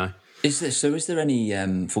 Bitcoin Q&A. Is there any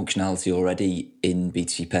functionality already in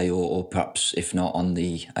BTC Pay, or perhaps if not on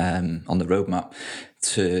the roadmap,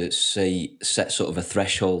 to set sort of a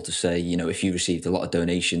threshold to say, if you received a lot of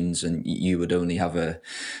donations and you would only have a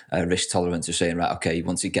risk tolerance of saying, right, okay,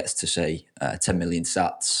 once it gets to say 10 million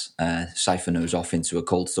sats, siphon those off into a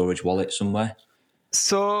cold storage wallet somewhere?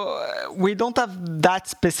 So we don't have that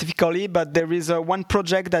specifically, but there is one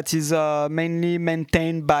project that is mainly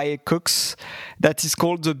maintained by Cooks that is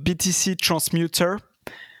called the BTC Transmuter.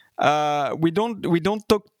 We don't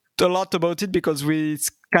talk a lot about it because it's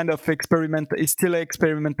kind of experimental. It's still an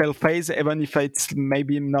experimental phase, even if it's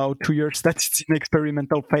maybe now 2 years that it's in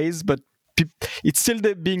experimental phase, but it's still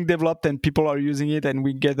being developed and people are using it and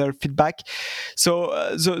we gather feedback. So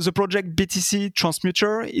the project BTC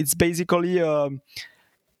Transmuter, it's basically a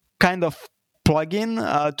kind of plugin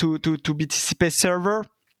to BTC Pay server,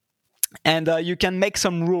 and you can make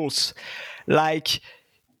some rules, like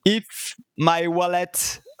if my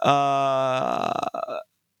wallet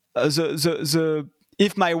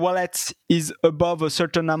if my wallet is above a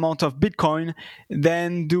certain amount of Bitcoin,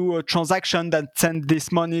 then do a transaction that sends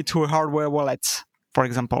this money to a hardware wallet, for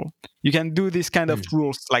example. You can do this kind of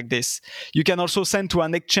rules like this. You can also send to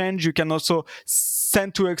an exchange. You can also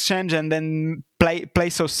send to exchange and then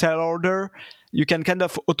place a sell order. You can kind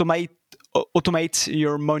of automate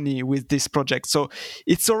your money with this project. So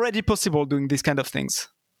it's already possible doing these kind of things.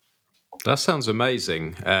 That sounds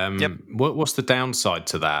amazing. Yep. What's the downside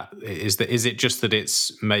to that? Is it just that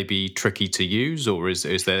it's maybe tricky to use, or is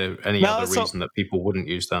there any other reason that people wouldn't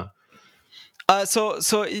use that?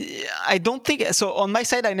 So I don't think so. On my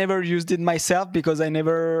side, I never used it myself because I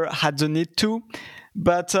never had the need to.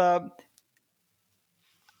 But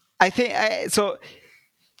I think so.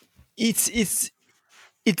 It's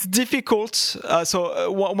difficult.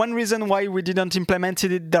 One reason why we didn't implement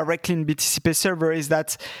it directly in BTC Pay Server is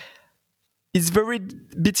that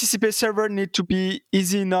BTC Pay Server need to be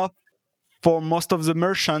easy enough for most of the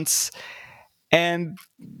merchants, and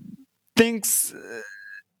things.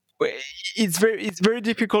 It's very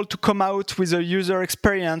difficult to come out with a user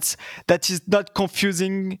experience that is not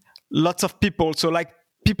confusing lots of people. So like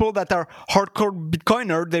people that are hardcore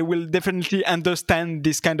Bitcoiner, they will definitely understand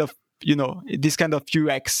this kind of this kind of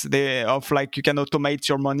UX of like you can automate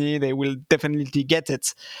your money. They will definitely get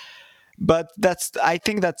it. But I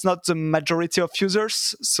think that's not the majority of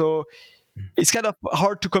users. So it's kind of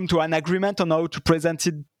hard to come to an agreement on how to present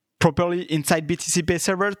it properly inside BTC Pay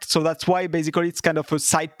Server. So that's why basically it's kind of a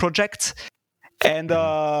side project. And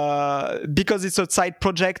because it's a side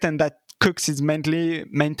project and that Cooks is mainly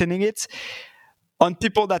maintaining it, on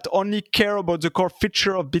people that only care about the core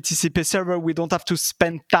feature of BTC Pay Server, we don't have to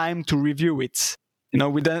spend time to review it.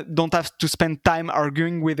 We don't have to spend time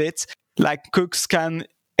arguing with it. Like Cooks can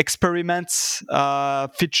experiment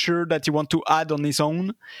feature that you want to add on his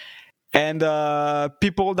own. And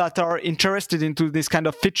people that are interested into this kind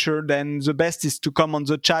of feature, then the best is to come on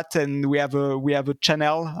the chat, and we have a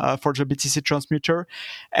channel for the BTC transmitter,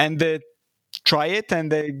 and they try it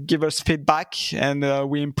and they give us feedback, and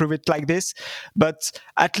we improve it like this. But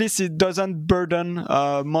at least it doesn't burden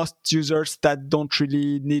most users that don't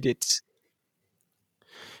really need it.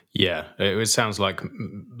 Yeah, it sounds like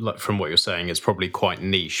from what you're saying, it's probably quite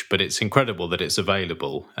niche, but it's incredible that it's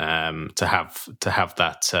available to have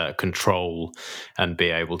that control and be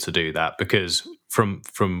able to do that. Because from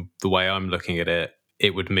the way I'm looking at it,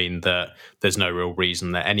 it would mean that there's no real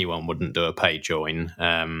reason that anyone wouldn't do a pay join.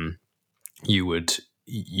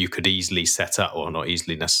 You could easily set up, or not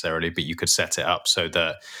easily necessarily, but you could set it up so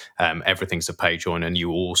that everything's a pay join, and you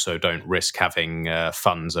also don't risk having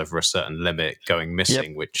funds over a certain limit going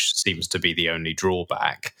missing, which seems to be the only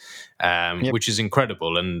drawback, which is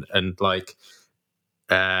incredible. And like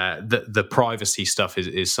the privacy stuff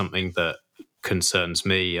is something that concerns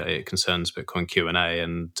me. It concerns Bitcoin Q&A,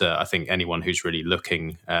 and I think anyone who's really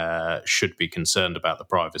looking should be concerned about the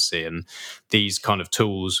privacy. And these kind of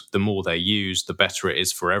tools, the more they're used, the better it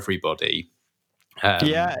is for everybody.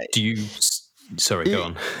 Do you? Sorry, go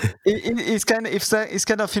on. It's kind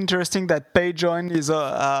of interesting that PayJoin is.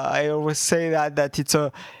 I always say that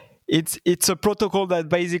it's a protocol that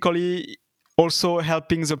basically also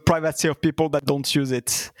helping the privacy of people that don't use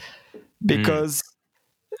it, because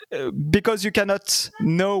you cannot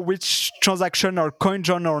know which transaction are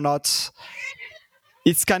CoinJoin or not.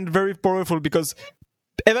 It's kind of very powerful, because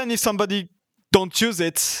even if somebody don't use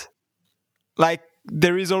it, like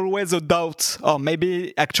there is always a doubt, or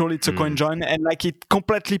maybe actually it's a CoinJoin, and like it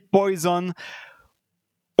completely poison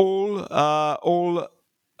all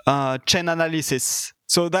chain analysis.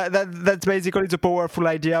 So that's basically the powerful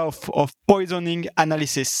idea of poisoning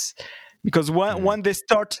analysis, because when they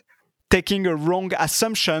start taking a wrong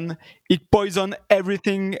assumption, it poisons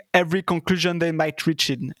everything, every conclusion they might reach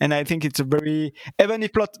in. And I think it's even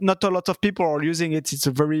if not a lot of people are using it, it's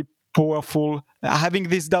a very powerful, having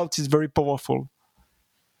this doubt is very powerful.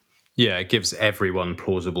 Yeah, it gives everyone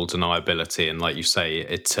plausible deniability, and like you say,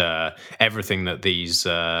 it everything that these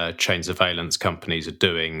chain surveillance companies are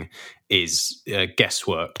doing is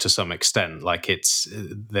guesswork to some extent. Like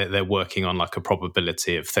they're working on like a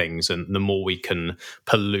probability of things, and the more we can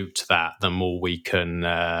pollute that, the more we can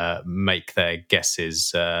make their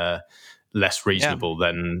guesses less reasonable.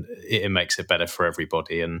 Then it makes it better for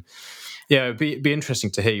everybody. And yeah, it'd be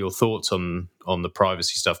interesting to hear your thoughts on the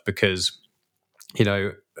privacy stuff, because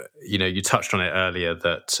you touched on it earlier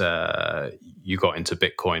that you got into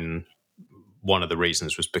Bitcoin. One of the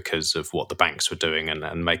reasons was because of what the banks were doing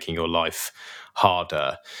and making your life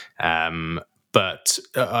harder. But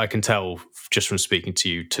I can tell just from speaking to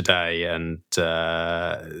you today, and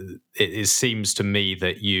it seems to me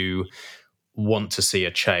that you want to see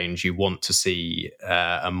a change. You want to see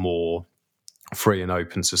a more free and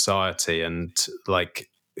open society. And like,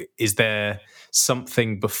 is there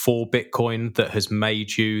something before Bitcoin that has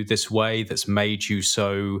made you this way, that's made you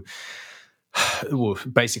so, well,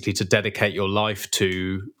 basically to dedicate your life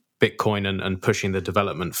to Bitcoin and pushing the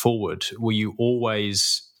development forward? Were you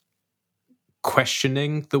always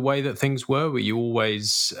questioning the way that things were? Were you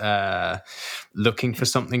always looking for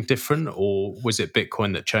something different, or was it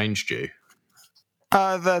Bitcoin that changed you?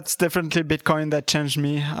 That's definitely Bitcoin that changed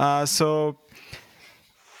me. So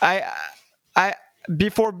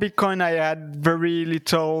before Bitcoin, I had very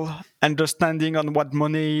little understanding on what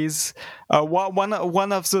money is. One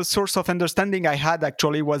of the source of understanding I had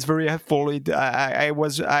actually was very helpful. I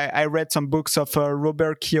read some books of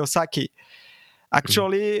Robert Kiyosaki.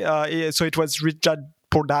 Actually, so it was Rich Dad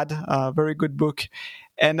Poor Dad, a very good book.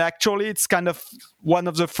 And actually, it's kind of one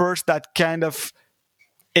of the first that kind of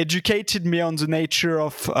educated me on the nature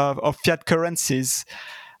of fiat currencies.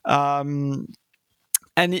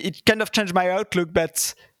 And it kind of changed my outlook,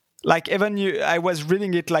 but like I was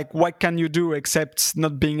reading it like, what can you do except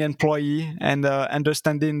not being employee and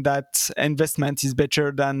understanding that investment is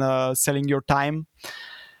better than selling your time.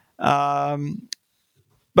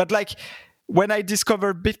 But like when I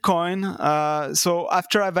discovered Bitcoin, so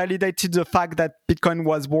after I validated the fact that Bitcoin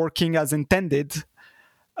was working as intended,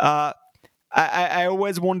 I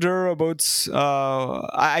always wonder about,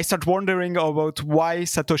 I start wondering about why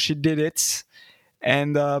Satoshi did it.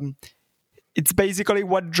 And it's basically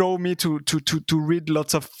what drove me to read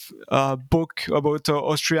lots of book about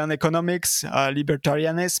Austrian economics,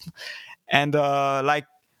 libertarianism, and like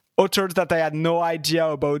authors that I had no idea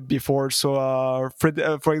about before. So,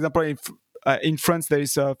 for example, in France, there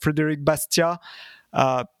is Frédéric Bastiat.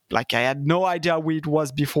 Like I had no idea who it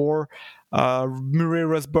was before. Murray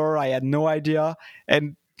Rothbard, I had no idea.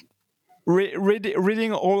 And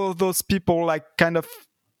reading all of those people, like kind of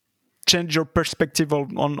change your perspective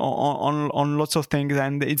on lots of things,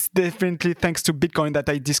 and it's definitely thanks to Bitcoin that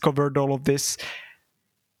I discovered all of this.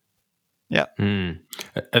 Yeah.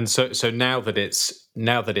 And so now that it's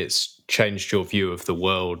changed your view of the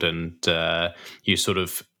world, and you sort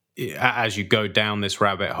of, as you go down this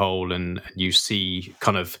rabbit hole and you see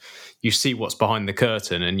what's behind the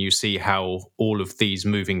curtain, and you see how all of these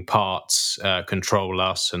moving parts control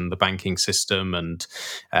us and the banking system, and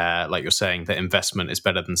like you're saying, that investment is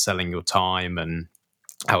better than selling your time, and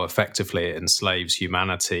how effectively it enslaves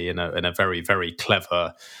humanity in a very, very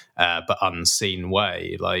clever but unseen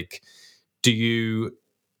way. Like, do you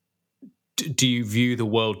view the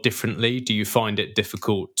world differently? Do you find it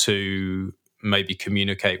difficult to maybe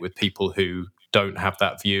communicate with people who don't have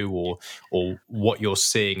that view, or what you're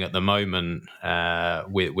seeing at the moment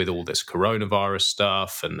with all this coronavirus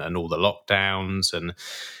stuff and all the lockdowns and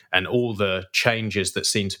all the changes that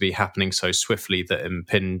seem to be happening so swiftly that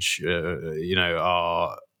impinge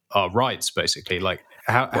our rights, basically? Like,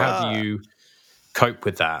 how do you cope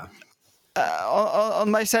with that?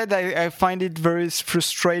 On my side, I find it very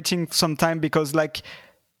frustrating sometimes, because like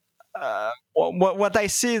what I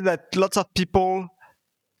see is that lots of people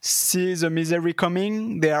see the misery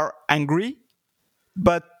coming, they are angry,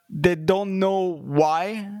 but they don't know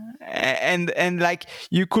why. And like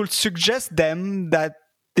you could suggest them that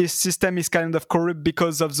this system is kind of corrupt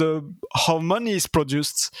because of how money is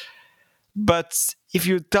produced. But if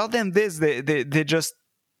you tell them this, they just,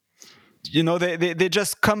 you know, they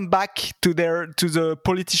just come back to the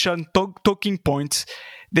politician talking point.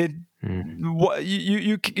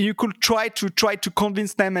 You could try to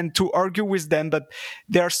convince them and to argue with them, but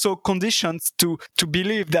they are so conditioned to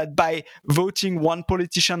believe that by voting one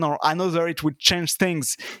politician or another it would change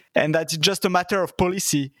things, and that it's just a matter of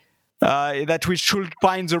policy, that we should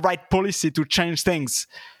find the right policy to change things.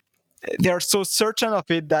 They are so certain of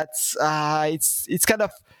it that it's kind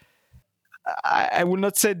of, I would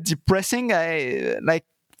not say depressing, like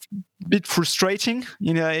a bit frustrating.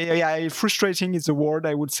 You know, yeah, frustrating is the word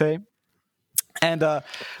I would say. And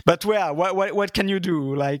but yeah, what can you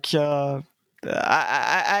do? Like I'm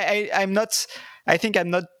not. I think I'm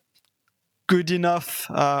not good enough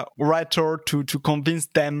writer to convince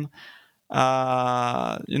them.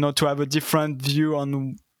 To have a different view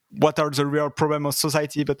on what are the real problems of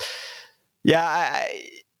society. But yeah,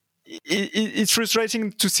 it's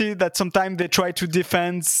frustrating to see that sometimes they try to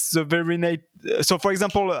defend the very so for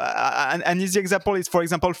example, an easy example is, for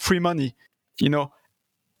example, free money. You know,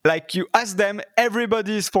 like you ask them,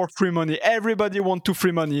 everybody is for free money, everybody want to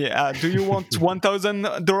free money. Do you want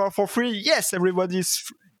 $1,000 for free? Yes, everybody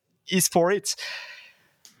is for it.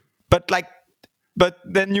 But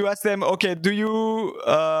then you ask them, okay, do you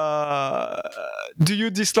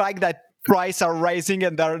dislike that prices are rising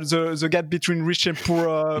and the gap between rich and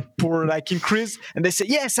poor like increase? And they say,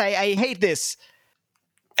 yes, I hate this.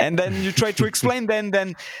 And then you try to explain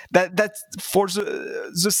then that's for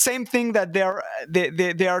the same thing that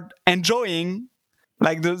they are enjoying,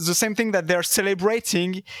 like the same thing that they're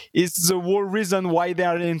celebrating is the whole reason why they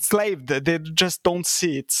are enslaved. They just don't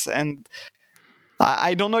see it. And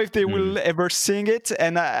I don't know if they will ever sing it,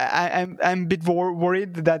 and I'm a bit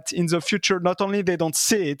worried that in the future, not only they don't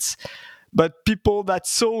see it, but people that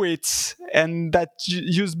saw it and that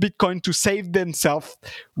use Bitcoin to save themselves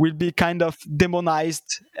will be kind of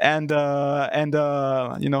demonized, and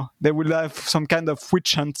they will have some kind of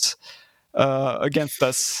witch hunt against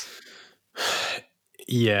us.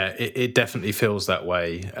 Yeah, it definitely feels that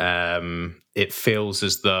way. It feels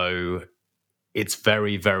as though it's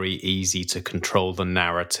very, very easy to control the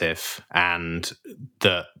narrative, and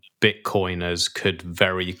that Bitcoiners could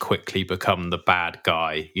very quickly become the bad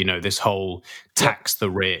guy. This whole tax the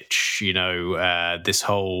rich, this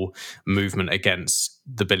whole movement against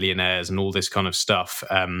the billionaires and all this kind of stuff.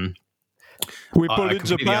 We I pollute the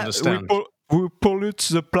completely understand. we pollute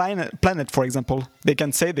the planet, for example. They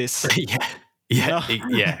can say this.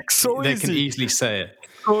 Yeah. So they easy. can easily say it.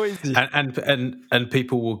 So easy. And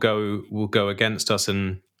people will go against us,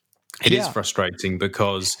 and it is frustrating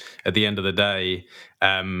because at the end of the day,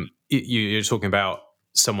 you're talking about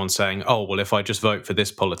someone saying, "Oh, well, if I just vote for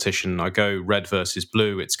this politician, I go red versus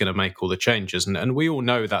blue, it's going to make all the changes." And we all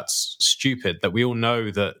know that's stupid. That we all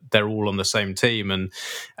know that they're all on the same team. And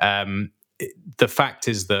the fact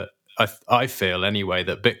is that I feel anyway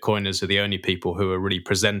that Bitcoiners are the only people who are really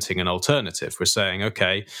presenting an alternative. We're saying,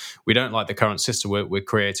 okay, we don't like the current system. We're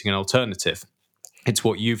creating an alternative. It's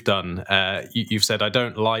what you've done. You've said, I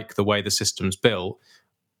don't like the way the system's built.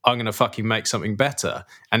 I'm going to fucking make something better.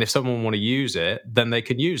 And if someone want to use it, then they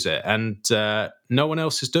can use it. And no one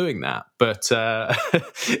else is doing that. But we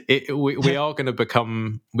are going to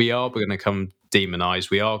become demonized.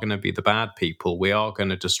 We are going to be the bad people. We are going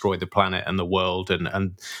to destroy the planet and the world,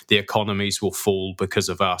 and the economies will fall because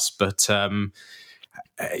of us. But do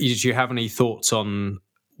you have any thoughts on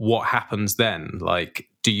what happens then? Like,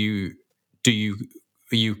 are you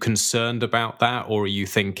concerned about that, or are you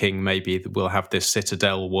thinking maybe we'll have this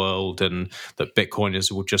citadel world and that Bitcoiners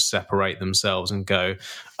will just separate themselves and go,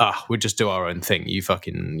 we'll just do our own thing. You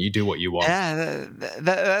do what you want. Yeah,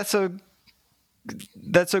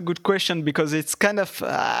 that's a good question, because it's kind of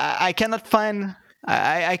I cannot find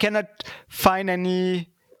any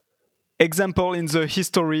example in the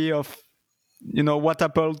history of what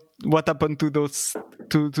happened to those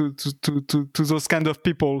to those kind of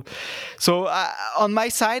people. So on my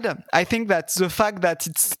side, I think that the fact that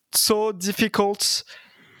it's so difficult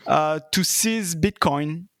to seize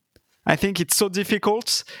Bitcoin, I think it's so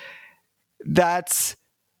difficult that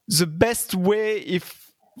the best way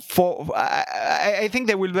I think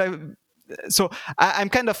they will. So I'm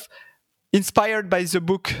kind of inspired by the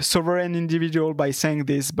book Sovereign Individual by saying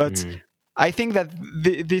this, but I think that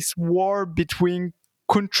this war between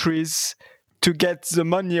countries to get the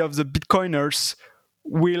money of the Bitcoiners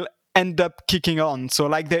will end up kicking on. So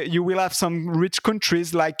you will have some rich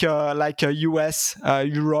countries like US,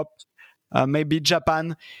 Europe, maybe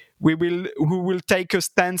Japan, who will take a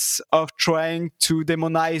stance of trying to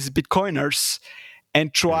demonize Bitcoiners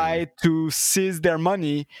and try to seize their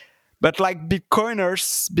money. But like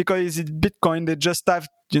Bitcoiners, because it's Bitcoin, they just have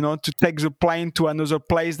to take the plane to another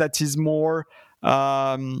place that is more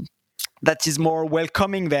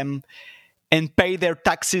welcoming them, and pay their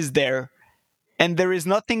taxes there. And there is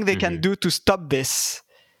nothing they can do to stop this.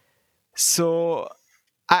 So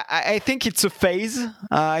I think it's a phase.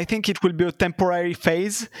 I think it will be a temporary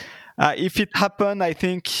phase. If it happens, I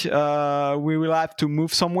think we will have to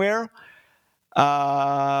move somewhere.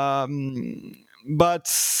 But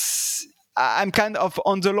I'm kind of,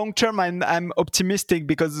 on the long term, I'm optimistic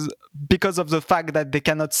because of the fact that they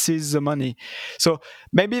cannot seize the money. So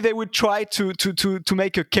maybe they would try to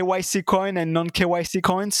make a KYC coin and non-KYC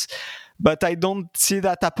coins, but I don't see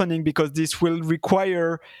that happening because this will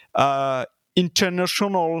require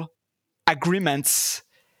international agreements,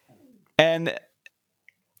 and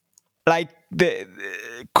like the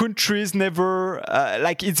countries never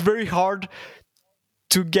it's very hard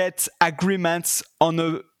to get agreements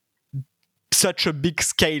on such a big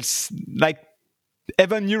scales. Like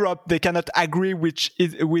even Europe, they cannot agree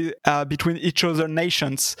between each other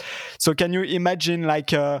nations. So can you imagine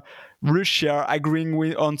Russia agreeing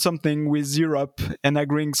on something with Europe and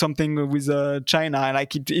agreeing something with China?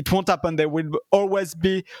 Like it won't happen. There will always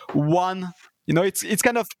be one. It's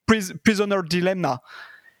kind of prisoner dilemma.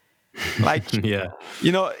 Like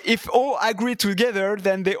if all agree together,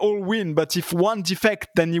 then they all win. But if one defect,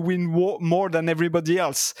 then you win more than everybody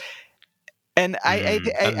else. And I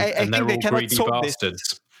think they cannot solve bastards.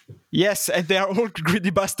 This. Yes, and they are all greedy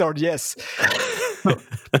bastards. Yes,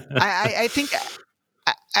 I think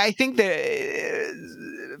the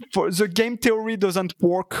game theory doesn't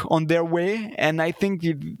work on their way, and I think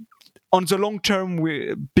on the long term,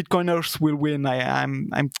 Bitcoiners will win.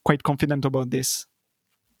 I'm quite confident about this.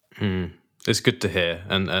 It's good to hear,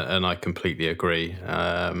 and I completely agree.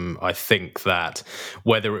 I think that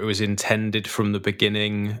whether it was intended from the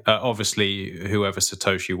beginning, obviously whoever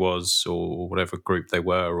Satoshi was or whatever group they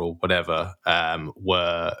were or whatever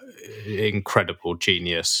were incredible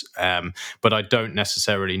genius. But I don't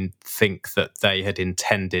necessarily think that they had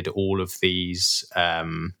intended all of these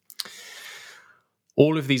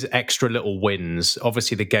extra little wins.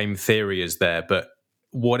 Obviously, the game theory is there, but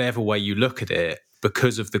whatever way you look at it,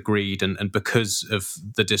 because of the greed and because of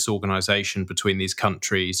the disorganization between these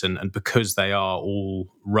countries and because they are all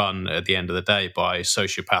run at the end of the day by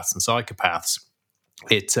sociopaths and psychopaths,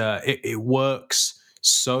 it works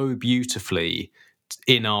so beautifully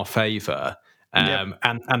in our favor.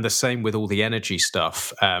 And the same with all the energy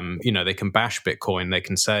stuff. They can bash Bitcoin. They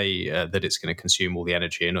can say that it's going to consume all the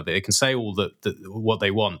energy, and they can say all what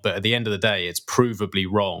they want. But at the end of the day, it's provably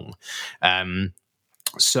wrong.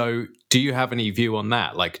 So do you have any view on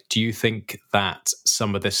that? Like, do you think that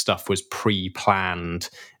some of this stuff was pre-planned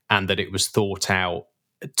and that it was thought out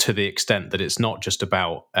to the extent that it's not just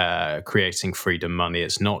about creating freedom money,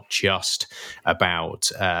 it's not just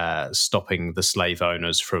about stopping the slave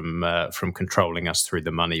owners from controlling us through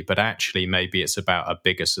the money, but actually maybe it's about a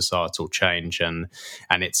bigger societal change and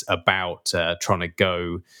it's about trying to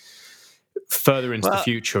go further into the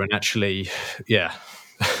future and actually, yeah.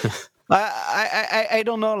 I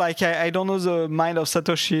don't know. Like I don't know the mind of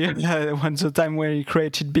Satoshi when the time when he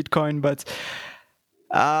created Bitcoin, but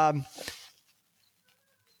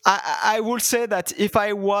I would say that if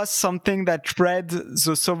I was something that read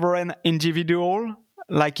the sovereign individual,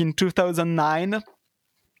 like in 2009,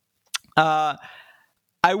 I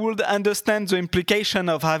would understand the implication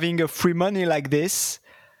of having a free money like this,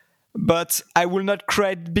 but I will not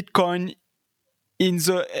create Bitcoin in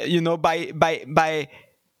the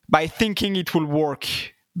by thinking it will work.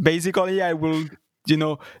 Basically, I will,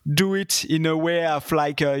 do it in a way of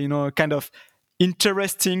like, kind of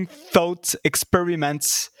interesting thought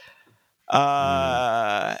experiments,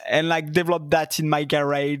 and like develop that in my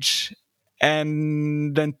garage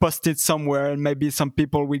and then post it somewhere, and maybe some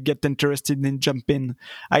people will get interested in jump in.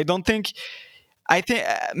 I think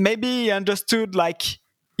maybe he understood like,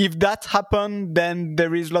 if that happened, then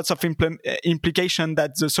there is lots of implication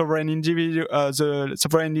that the sovereign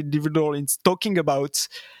individual is talking about.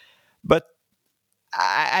 But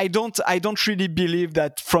I don't really believe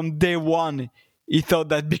that from day one he thought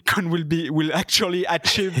that Bitcoin will actually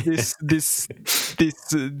achieve this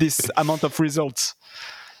amount of results.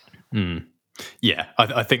 Yeah,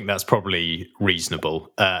 I think that's probably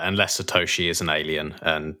reasonable, unless Satoshi is an alien,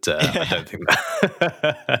 and I don't think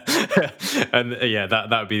that. And that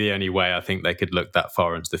would be the only way I think they could look that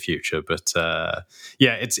far into the future. But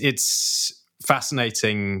it's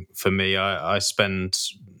fascinating for me. I spend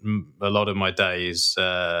a lot of my days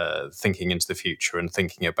thinking into the future and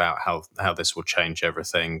thinking about how this will change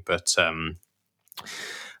everything. But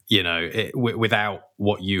without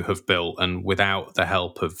what you have built and without the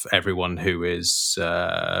help of everyone who is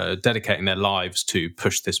dedicating their lives to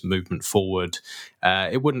push this movement forward,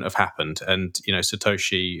 it wouldn't have happened. And,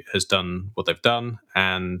 Satoshi has done what they've done.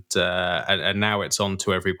 And now it's on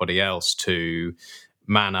to everybody else to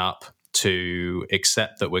man up, to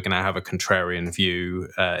accept that we're going to have a contrarian view,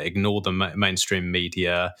 ignore the mainstream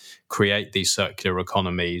media, create these circular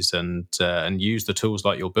economies, and use the tools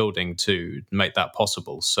like you're building to make that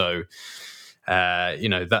possible. So,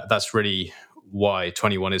 that's really why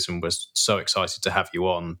 21ism was so excited to have you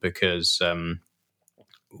on, because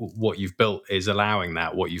what you've built is allowing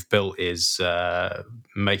that. What you've built is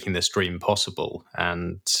making this dream possible,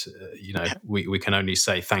 and we can only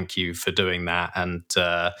say thank you for doing that, and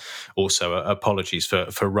also apologies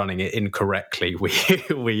for running it incorrectly.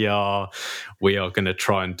 We are going to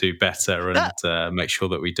try and do better and make sure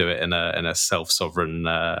that we do it in a self-sovereign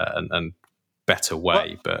and better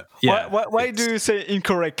way. But yeah, why do you say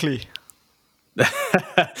incorrectly?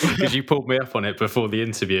 Because you pulled me up on it before the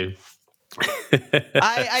interview.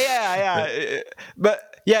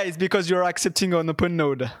 But it's because you're accepting an open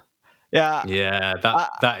node.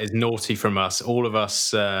 That is naughty from us. All of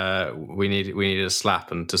us, we need a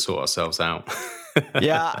slap and to sort ourselves out.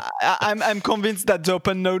 I'm convinced that the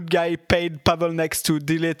open node guy paid Pavelnex to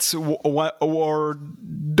delete our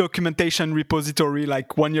documentation repository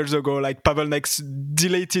like 1 year ago. Like Pavelnex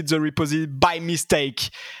deleted the repository by mistake,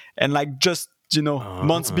 and like just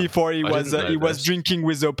months before he was drinking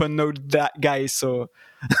with the open node that guy. So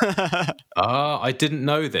I didn't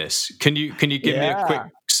know this. Can you give me a quick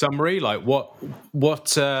summary? Like what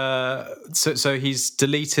so he's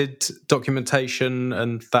deleted documentation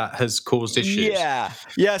and that has caused issues.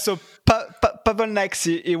 So Pavel Nex.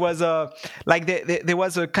 He was like there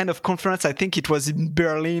was a kind of conference. I think it was in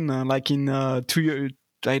Berlin, like in 2 years.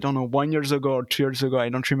 I don't know, 1 year ago or 2 years ago. I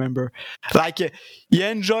don't remember. Like he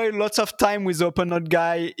enjoyed lots of time with OpenNode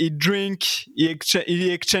guy. He drink. He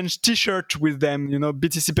exchanged T-shirt with them.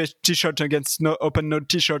 BTC Pay T-shirt against OpenNode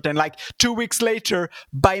T-shirt. And like 2 weeks later,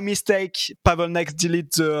 by mistake, Pavel Nex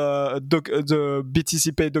deleted the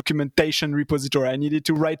BTC Pay documentation repository. I needed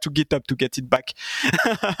to write to GitHub to get it back.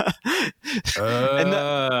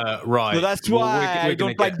 Right. So that's why I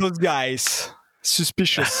don't like those guys.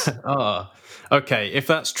 Suspicious. Okay, if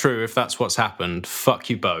that's true, if that's what's happened, fuck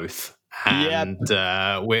you both. And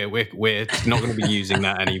we're not going to be using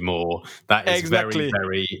that anymore. That is exactly. very,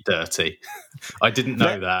 very dirty. I didn't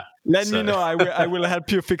know that. Let me know. I will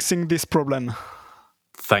help you fixing this problem.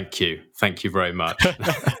 Thank you very much.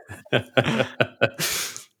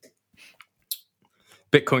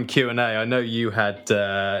 Bitcoin Q&A. I know you had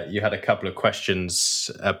a couple of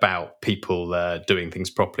questions about people doing things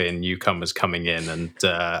properly and newcomers coming in, and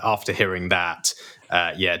after hearing that,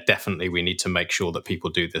 definitely we need to make sure that people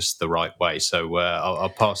do this the right way. So I'll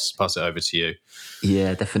pass it over to you.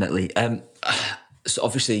 Yeah, definitely. So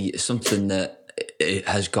obviously something that it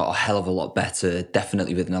has got a hell of a lot better,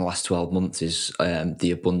 definitely within the last 12 months, is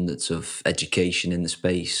the abundance of education in the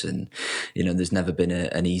space. And, there's never been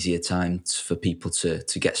an easier time for people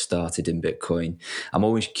to get started in Bitcoin. I'm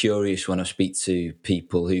always curious when I speak to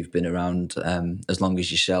people who've been around as long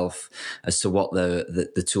as yourself as to what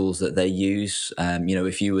the tools that they use.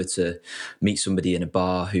 If you were to meet somebody in a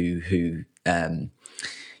bar who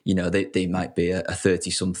they might be a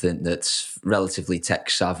 30-something that's relatively tech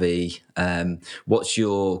savvy. What's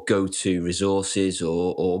your go-to resources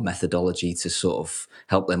or methodology to sort of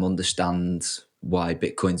help them understand why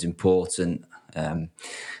Bitcoin's important? And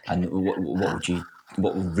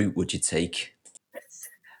what route would you take?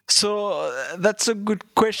 So that's a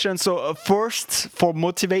good question. So first, for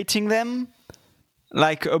motivating them,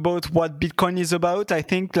 like about what Bitcoin is about, I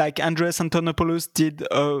think like Andreas Antonopoulos did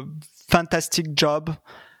a fantastic job.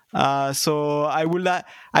 So I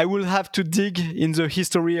will have to dig in the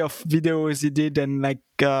history of videos he did and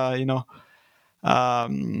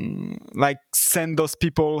send those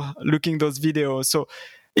people looking those videos. So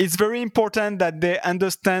it's very important that they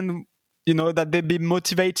understand, that they be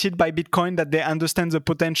motivated by Bitcoin, that they understand the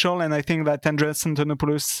potential. And I think that Andreas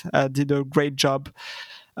Antonopoulos did a great job.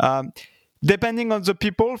 Depending on the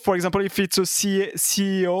people, for example, if it's a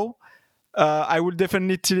CEO, I will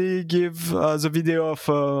definitely give the video of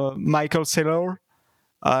Michael Saylor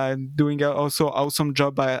doing also awesome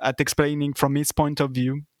job at explaining from his point of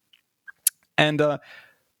view. And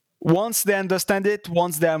once they understand it,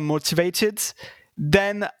 once they are motivated,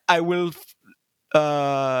 then I will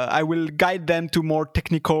guide them to more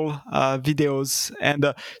technical videos.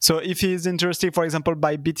 And so if he is interested, for example,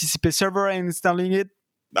 by BTC Pay server and installing it,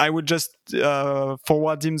 I would just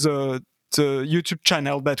forward him the YouTube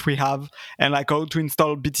channel that we have, and like how to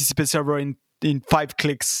install BTC Pay server in 5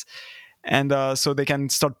 clicks, and so they can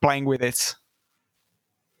start playing with it.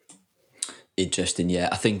 Interesting. Yeah,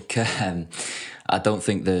 I think I don't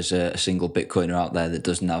think there's a single Bitcoiner out there that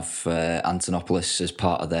doesn't have Antonopoulos as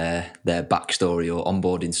part of their backstory or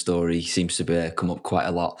onboarding story. He seems to come up quite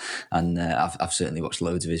a lot, and I've certainly watched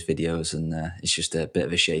loads of his videos, and it's just a bit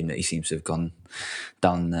of a shame that he seems to have gone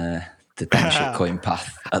down the shitcoin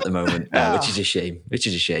path at the moment, which is a shame. But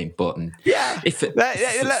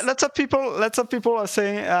lots of people are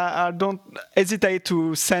saying don't hesitate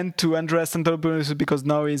to send to Andreas Antonopoulos because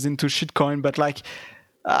now he's into shitcoin, but like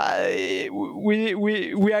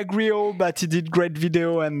we agree all that he did great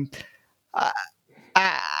video, and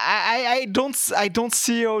I don't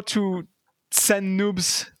see how to send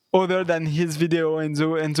noobs other than his video, and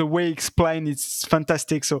the way he explained it's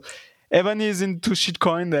fantastic. So Evan is into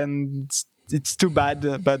shitcoin, then it's too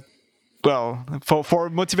bad. But well, for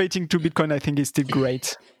motivating to Bitcoin, I think it's still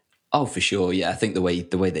great. Oh, for sure. Yeah, I think the way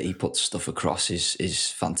that he puts stuff across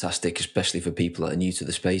is fantastic, especially for people that are new to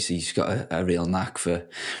the space. He's got a real knack for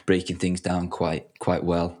breaking things down quite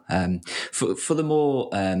well. For the more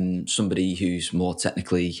somebody who's more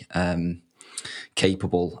technically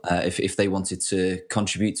capable, if they wanted to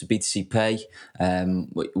contribute to BTC Pay,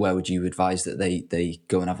 where would you advise that they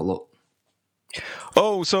go and have a look?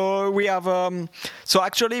 Oh, so we have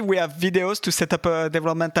actually we have videos to set up a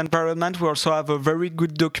development environment. We also have a very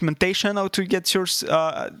good documentation how to get your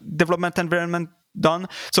development environment done.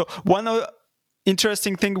 So one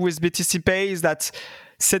interesting thing with BTC Pay is that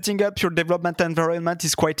setting up your development environment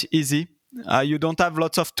is quite easy. You don't have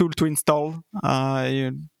lots of tools to install.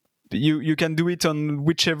 You can do it on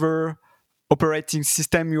whichever operating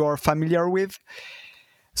system you are familiar with.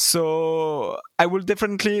 So I will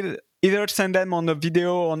definitely either send them on a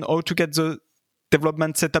video on how to get the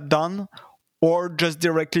development setup done, or just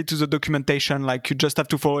directly to the documentation. Like you just have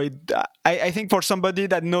to follow it. I think for somebody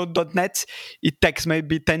that knows .NET, it takes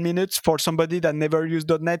maybe 10 minutes. For somebody that never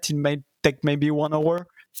used .NET, it may take maybe 1 hour.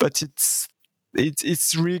 But it's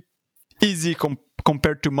really easy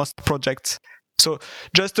compared to most projects. So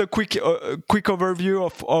just a quick overview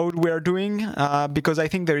of how we are doing, because I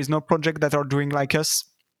think there is no project that are doing like us.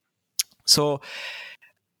 So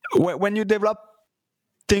when you develop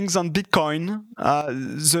things on Bitcoin,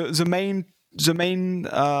 the main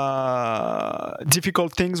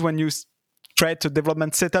difficult things when you create a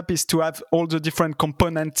development setup is to have all the different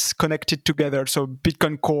components connected together. So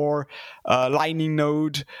Bitcoin Core, Lightning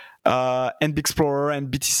Node, NBExplorer,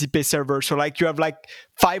 and BTC Pay Server. So like you have like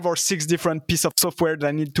 5 or 6 different pieces of software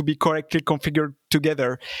that need to be correctly configured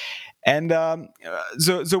together. And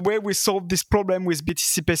the way we solve this problem with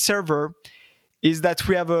BTC Pay Server is that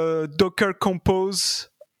we have a Docker Compose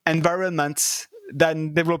environment that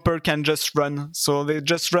developer can just run. So they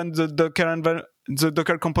just run the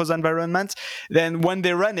Docker Compose environment. Then when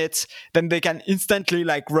they run it, then they can instantly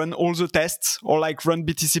like run all the tests, or like run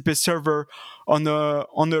BTC Pay Server on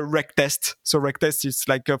a rec test. So rec test is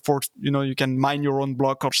like you can mine your own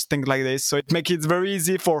block or things like this. So it makes it very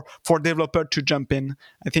easy for developer to jump in.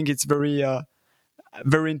 I think it's very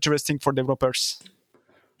interesting for developers.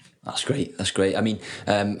 That's great. That's great. I mean,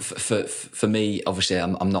 for me, obviously,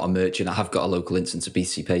 I'm not a merchant. I have got a local instance of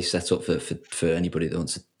BTC Pay set up for anybody that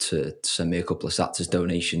wants to send me a couple of sats as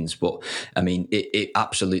donations. But I mean, it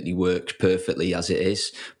absolutely works perfectly as it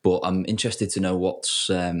is. But I'm interested to know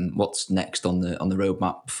what's next on the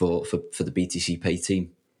roadmap for the BTC Pay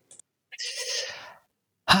team.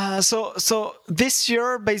 So this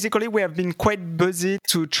year, basically, we have been quite busy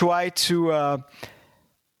to try to.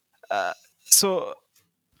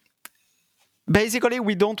 Basically,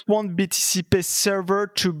 we don't want BTC Pay Server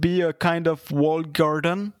to be a kind of walled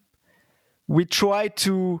garden. We try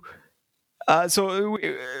to...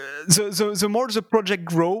 the more the project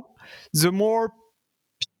grow, the more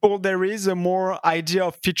people there is, the more idea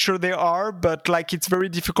of feature there are. But like it's very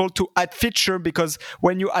difficult to add feature, because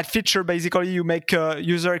when you add feature, basically you make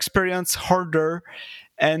user experience harder,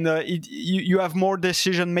 and you have more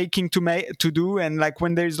decision making to do. And like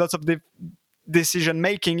when there is lots of decision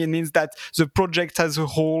making, it means that the project as a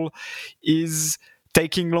whole is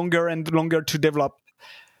taking longer and longer to develop.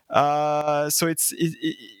 So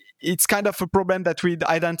it's kind of a problem that we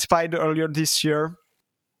identified earlier this year.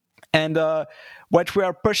 And what we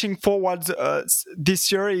are pushing forward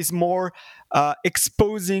this year is more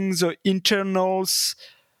exposing the internals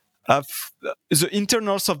of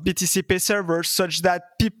BTC Pay Server, such that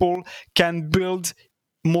people can build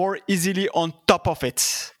more easily on top of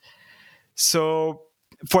it. So,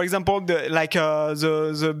 for example, the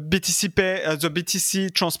BTC Pay, the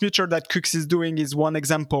BTC transmitter that Cooks is doing is one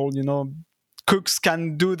example. Cooks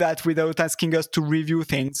can do that without asking us to review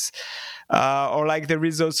things. Or like there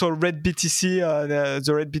is also Red BTC,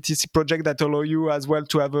 the Red BTC project that allow you as well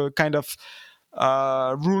to have a kind of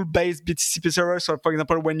rule-based BTC Pay Server. So, for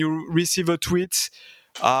example, when you receive a tweet,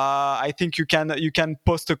 I think you can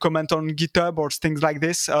post a comment on GitHub or things like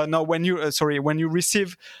this. When you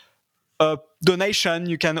receive a donation,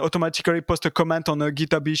 you can automatically post a comment on a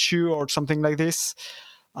GitHub issue or something like this.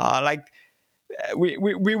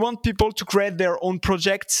 We want people to create their own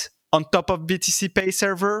projects on top of BTC Pay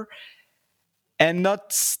Server and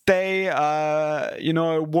not stay,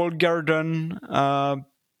 a walled garden.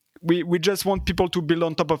 We just want people to build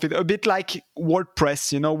on top of it. A bit like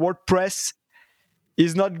WordPress. WordPress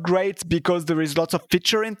is not great because there is lots of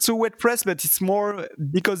feature into WordPress, but it's more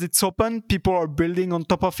because it's open, people are building on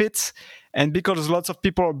top of it. And because lots of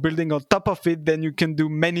people are building on top of it, then you can do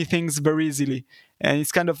many things very easily. And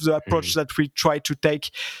it's kind of the approach that we try to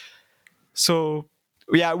take. So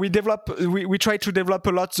yeah, we try to develop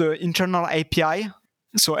a lot the internal API.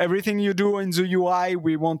 So everything you do in the UI,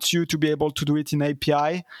 we want you to be able to do it in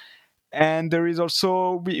API. And there is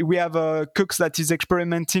also, we have a Cooks that is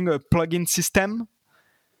experimenting a plugin system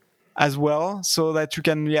as well, so that you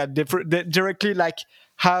can directly like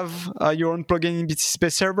have your own plugin in BTC Pay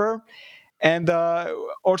Server. And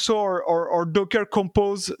also our Docker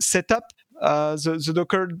Compose setup, the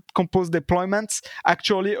Docker Compose deployments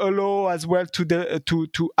actually allow as well to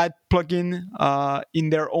add plugin in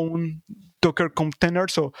their own Docker container.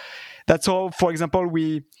 So that's all. For example,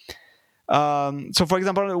 when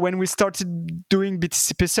we started doing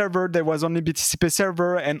BTC Pay Server, there was only BTC Pay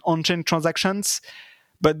Server and on-chain transactions.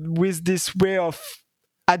 But with this way of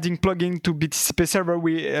adding plugin to BTC Pay Server,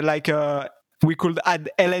 we we could add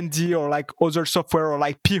LND or like other software, or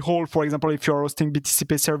like P-hole, for example. If you're hosting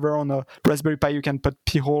BTCP server on a Raspberry Pi, you can put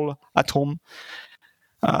P-hole at home.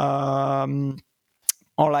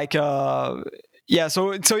 Or like so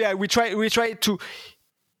yeah, we try to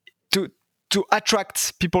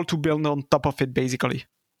attract people to build on top of it, basically.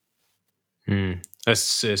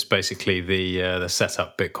 It's basically the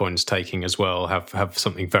setup Bitcoin's taking as well. Have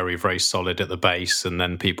something very, very solid at the base, and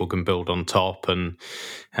then people can build on top. And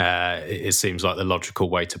it seems like the logical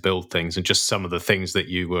way to build things. And just some of the things that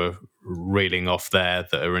you were reeling off there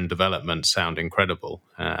that are in development sound incredible.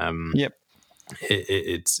 Yep.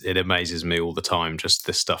 It amazes me all the time, just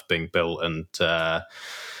this stuff being built. And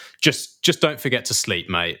just don't forget to sleep,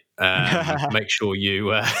 mate. Make sure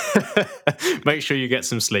you get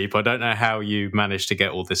some sleep. I don't know how you managed to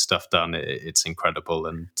get all this stuff done. It's incredible,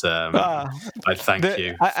 and I thank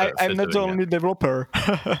you. I'm not the only developer.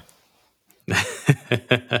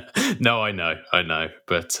 No, I know,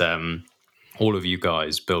 but all of you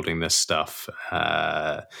guys building this stuff.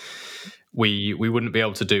 We wouldn't be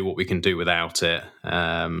able to do what we can do without it,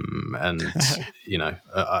 and you know,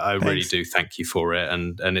 I really do thank you for it,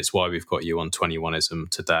 and it's why we've got you on 21ism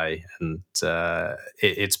today, and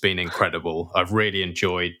it's been incredible. I've really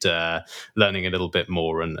enjoyed learning a little bit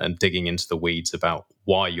more and digging into the weeds about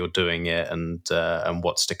why you're doing it and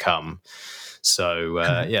what's to come.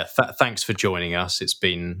 So thanks for joining us. It's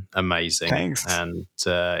been amazing. Thanks. And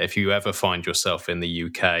if you ever find yourself in the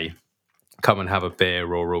UK, come and have a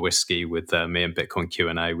beer or a whiskey with me and Bitcoin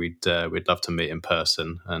Q&A. We'd love to meet in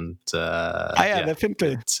person. And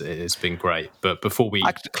definitely. It's been great. But before we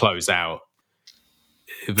close out,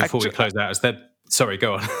 is there? Sorry,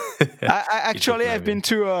 go on. I've been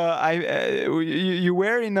to. You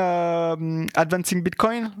were in Advancing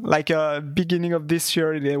Bitcoin, like beginning of this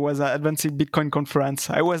year. There was an Advancing Bitcoin conference.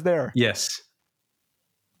 I was there. Yes.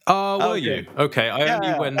 Oh, were you? Okay. I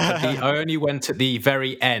only went at the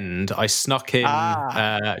very end. I snuck in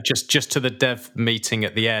just to the dev meeting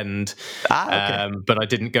at the end. But I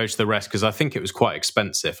didn't go to the rest because I think it was quite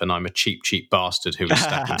expensive, and I'm a cheap bastard who was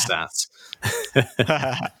stacking sats.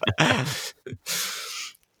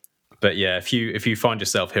 But yeah, if you find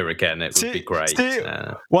yourself here again, it would be great.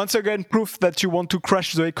 Once again, proof that you want to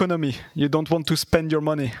crash the economy. You don't want to spend your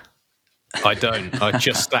money. I don't. I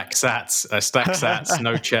just stack sats. I stack sats,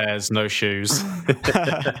 no chairs, no shoes.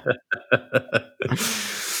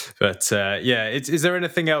 But is there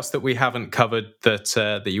anything else that we haven't covered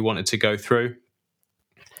that you wanted to go through?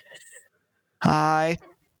 I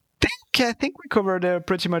think we covered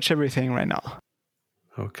pretty much everything right now.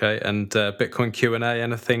 Okay, and Bitcoin Q&A,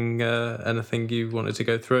 anything you wanted to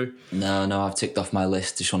go through? No, I've ticked off my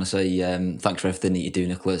list. Just want to say thanks for everything that you do,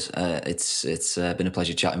 Nicholas. It's been a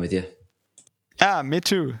pleasure chatting with you. Yeah, me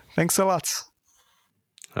too. Thanks a lot.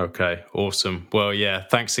 Okay, awesome. Well, yeah,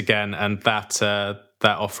 thanks again. And that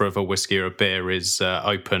offer of a whiskey or a beer is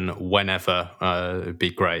open whenever. It'd be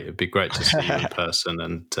great. It'd be great to see you in person.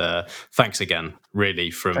 And thanks again, really,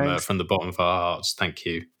 from the bottom of our hearts. Thank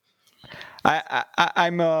you.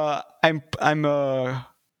 I'm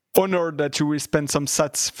honored that you will spend some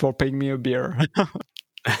sats for paying me a beer.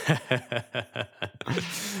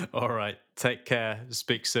 All right. Take care.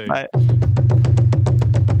 Speak soon. Bye.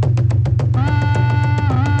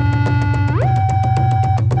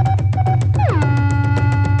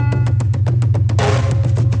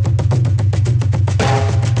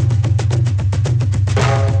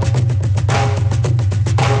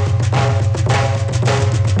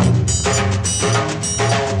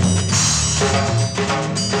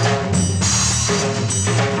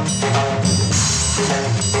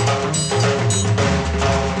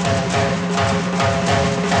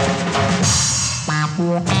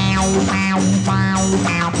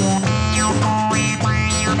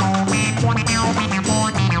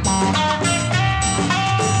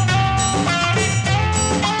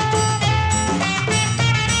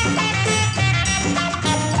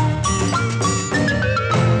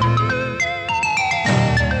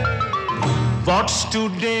 What's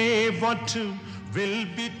today, what will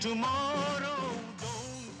be tomorrow?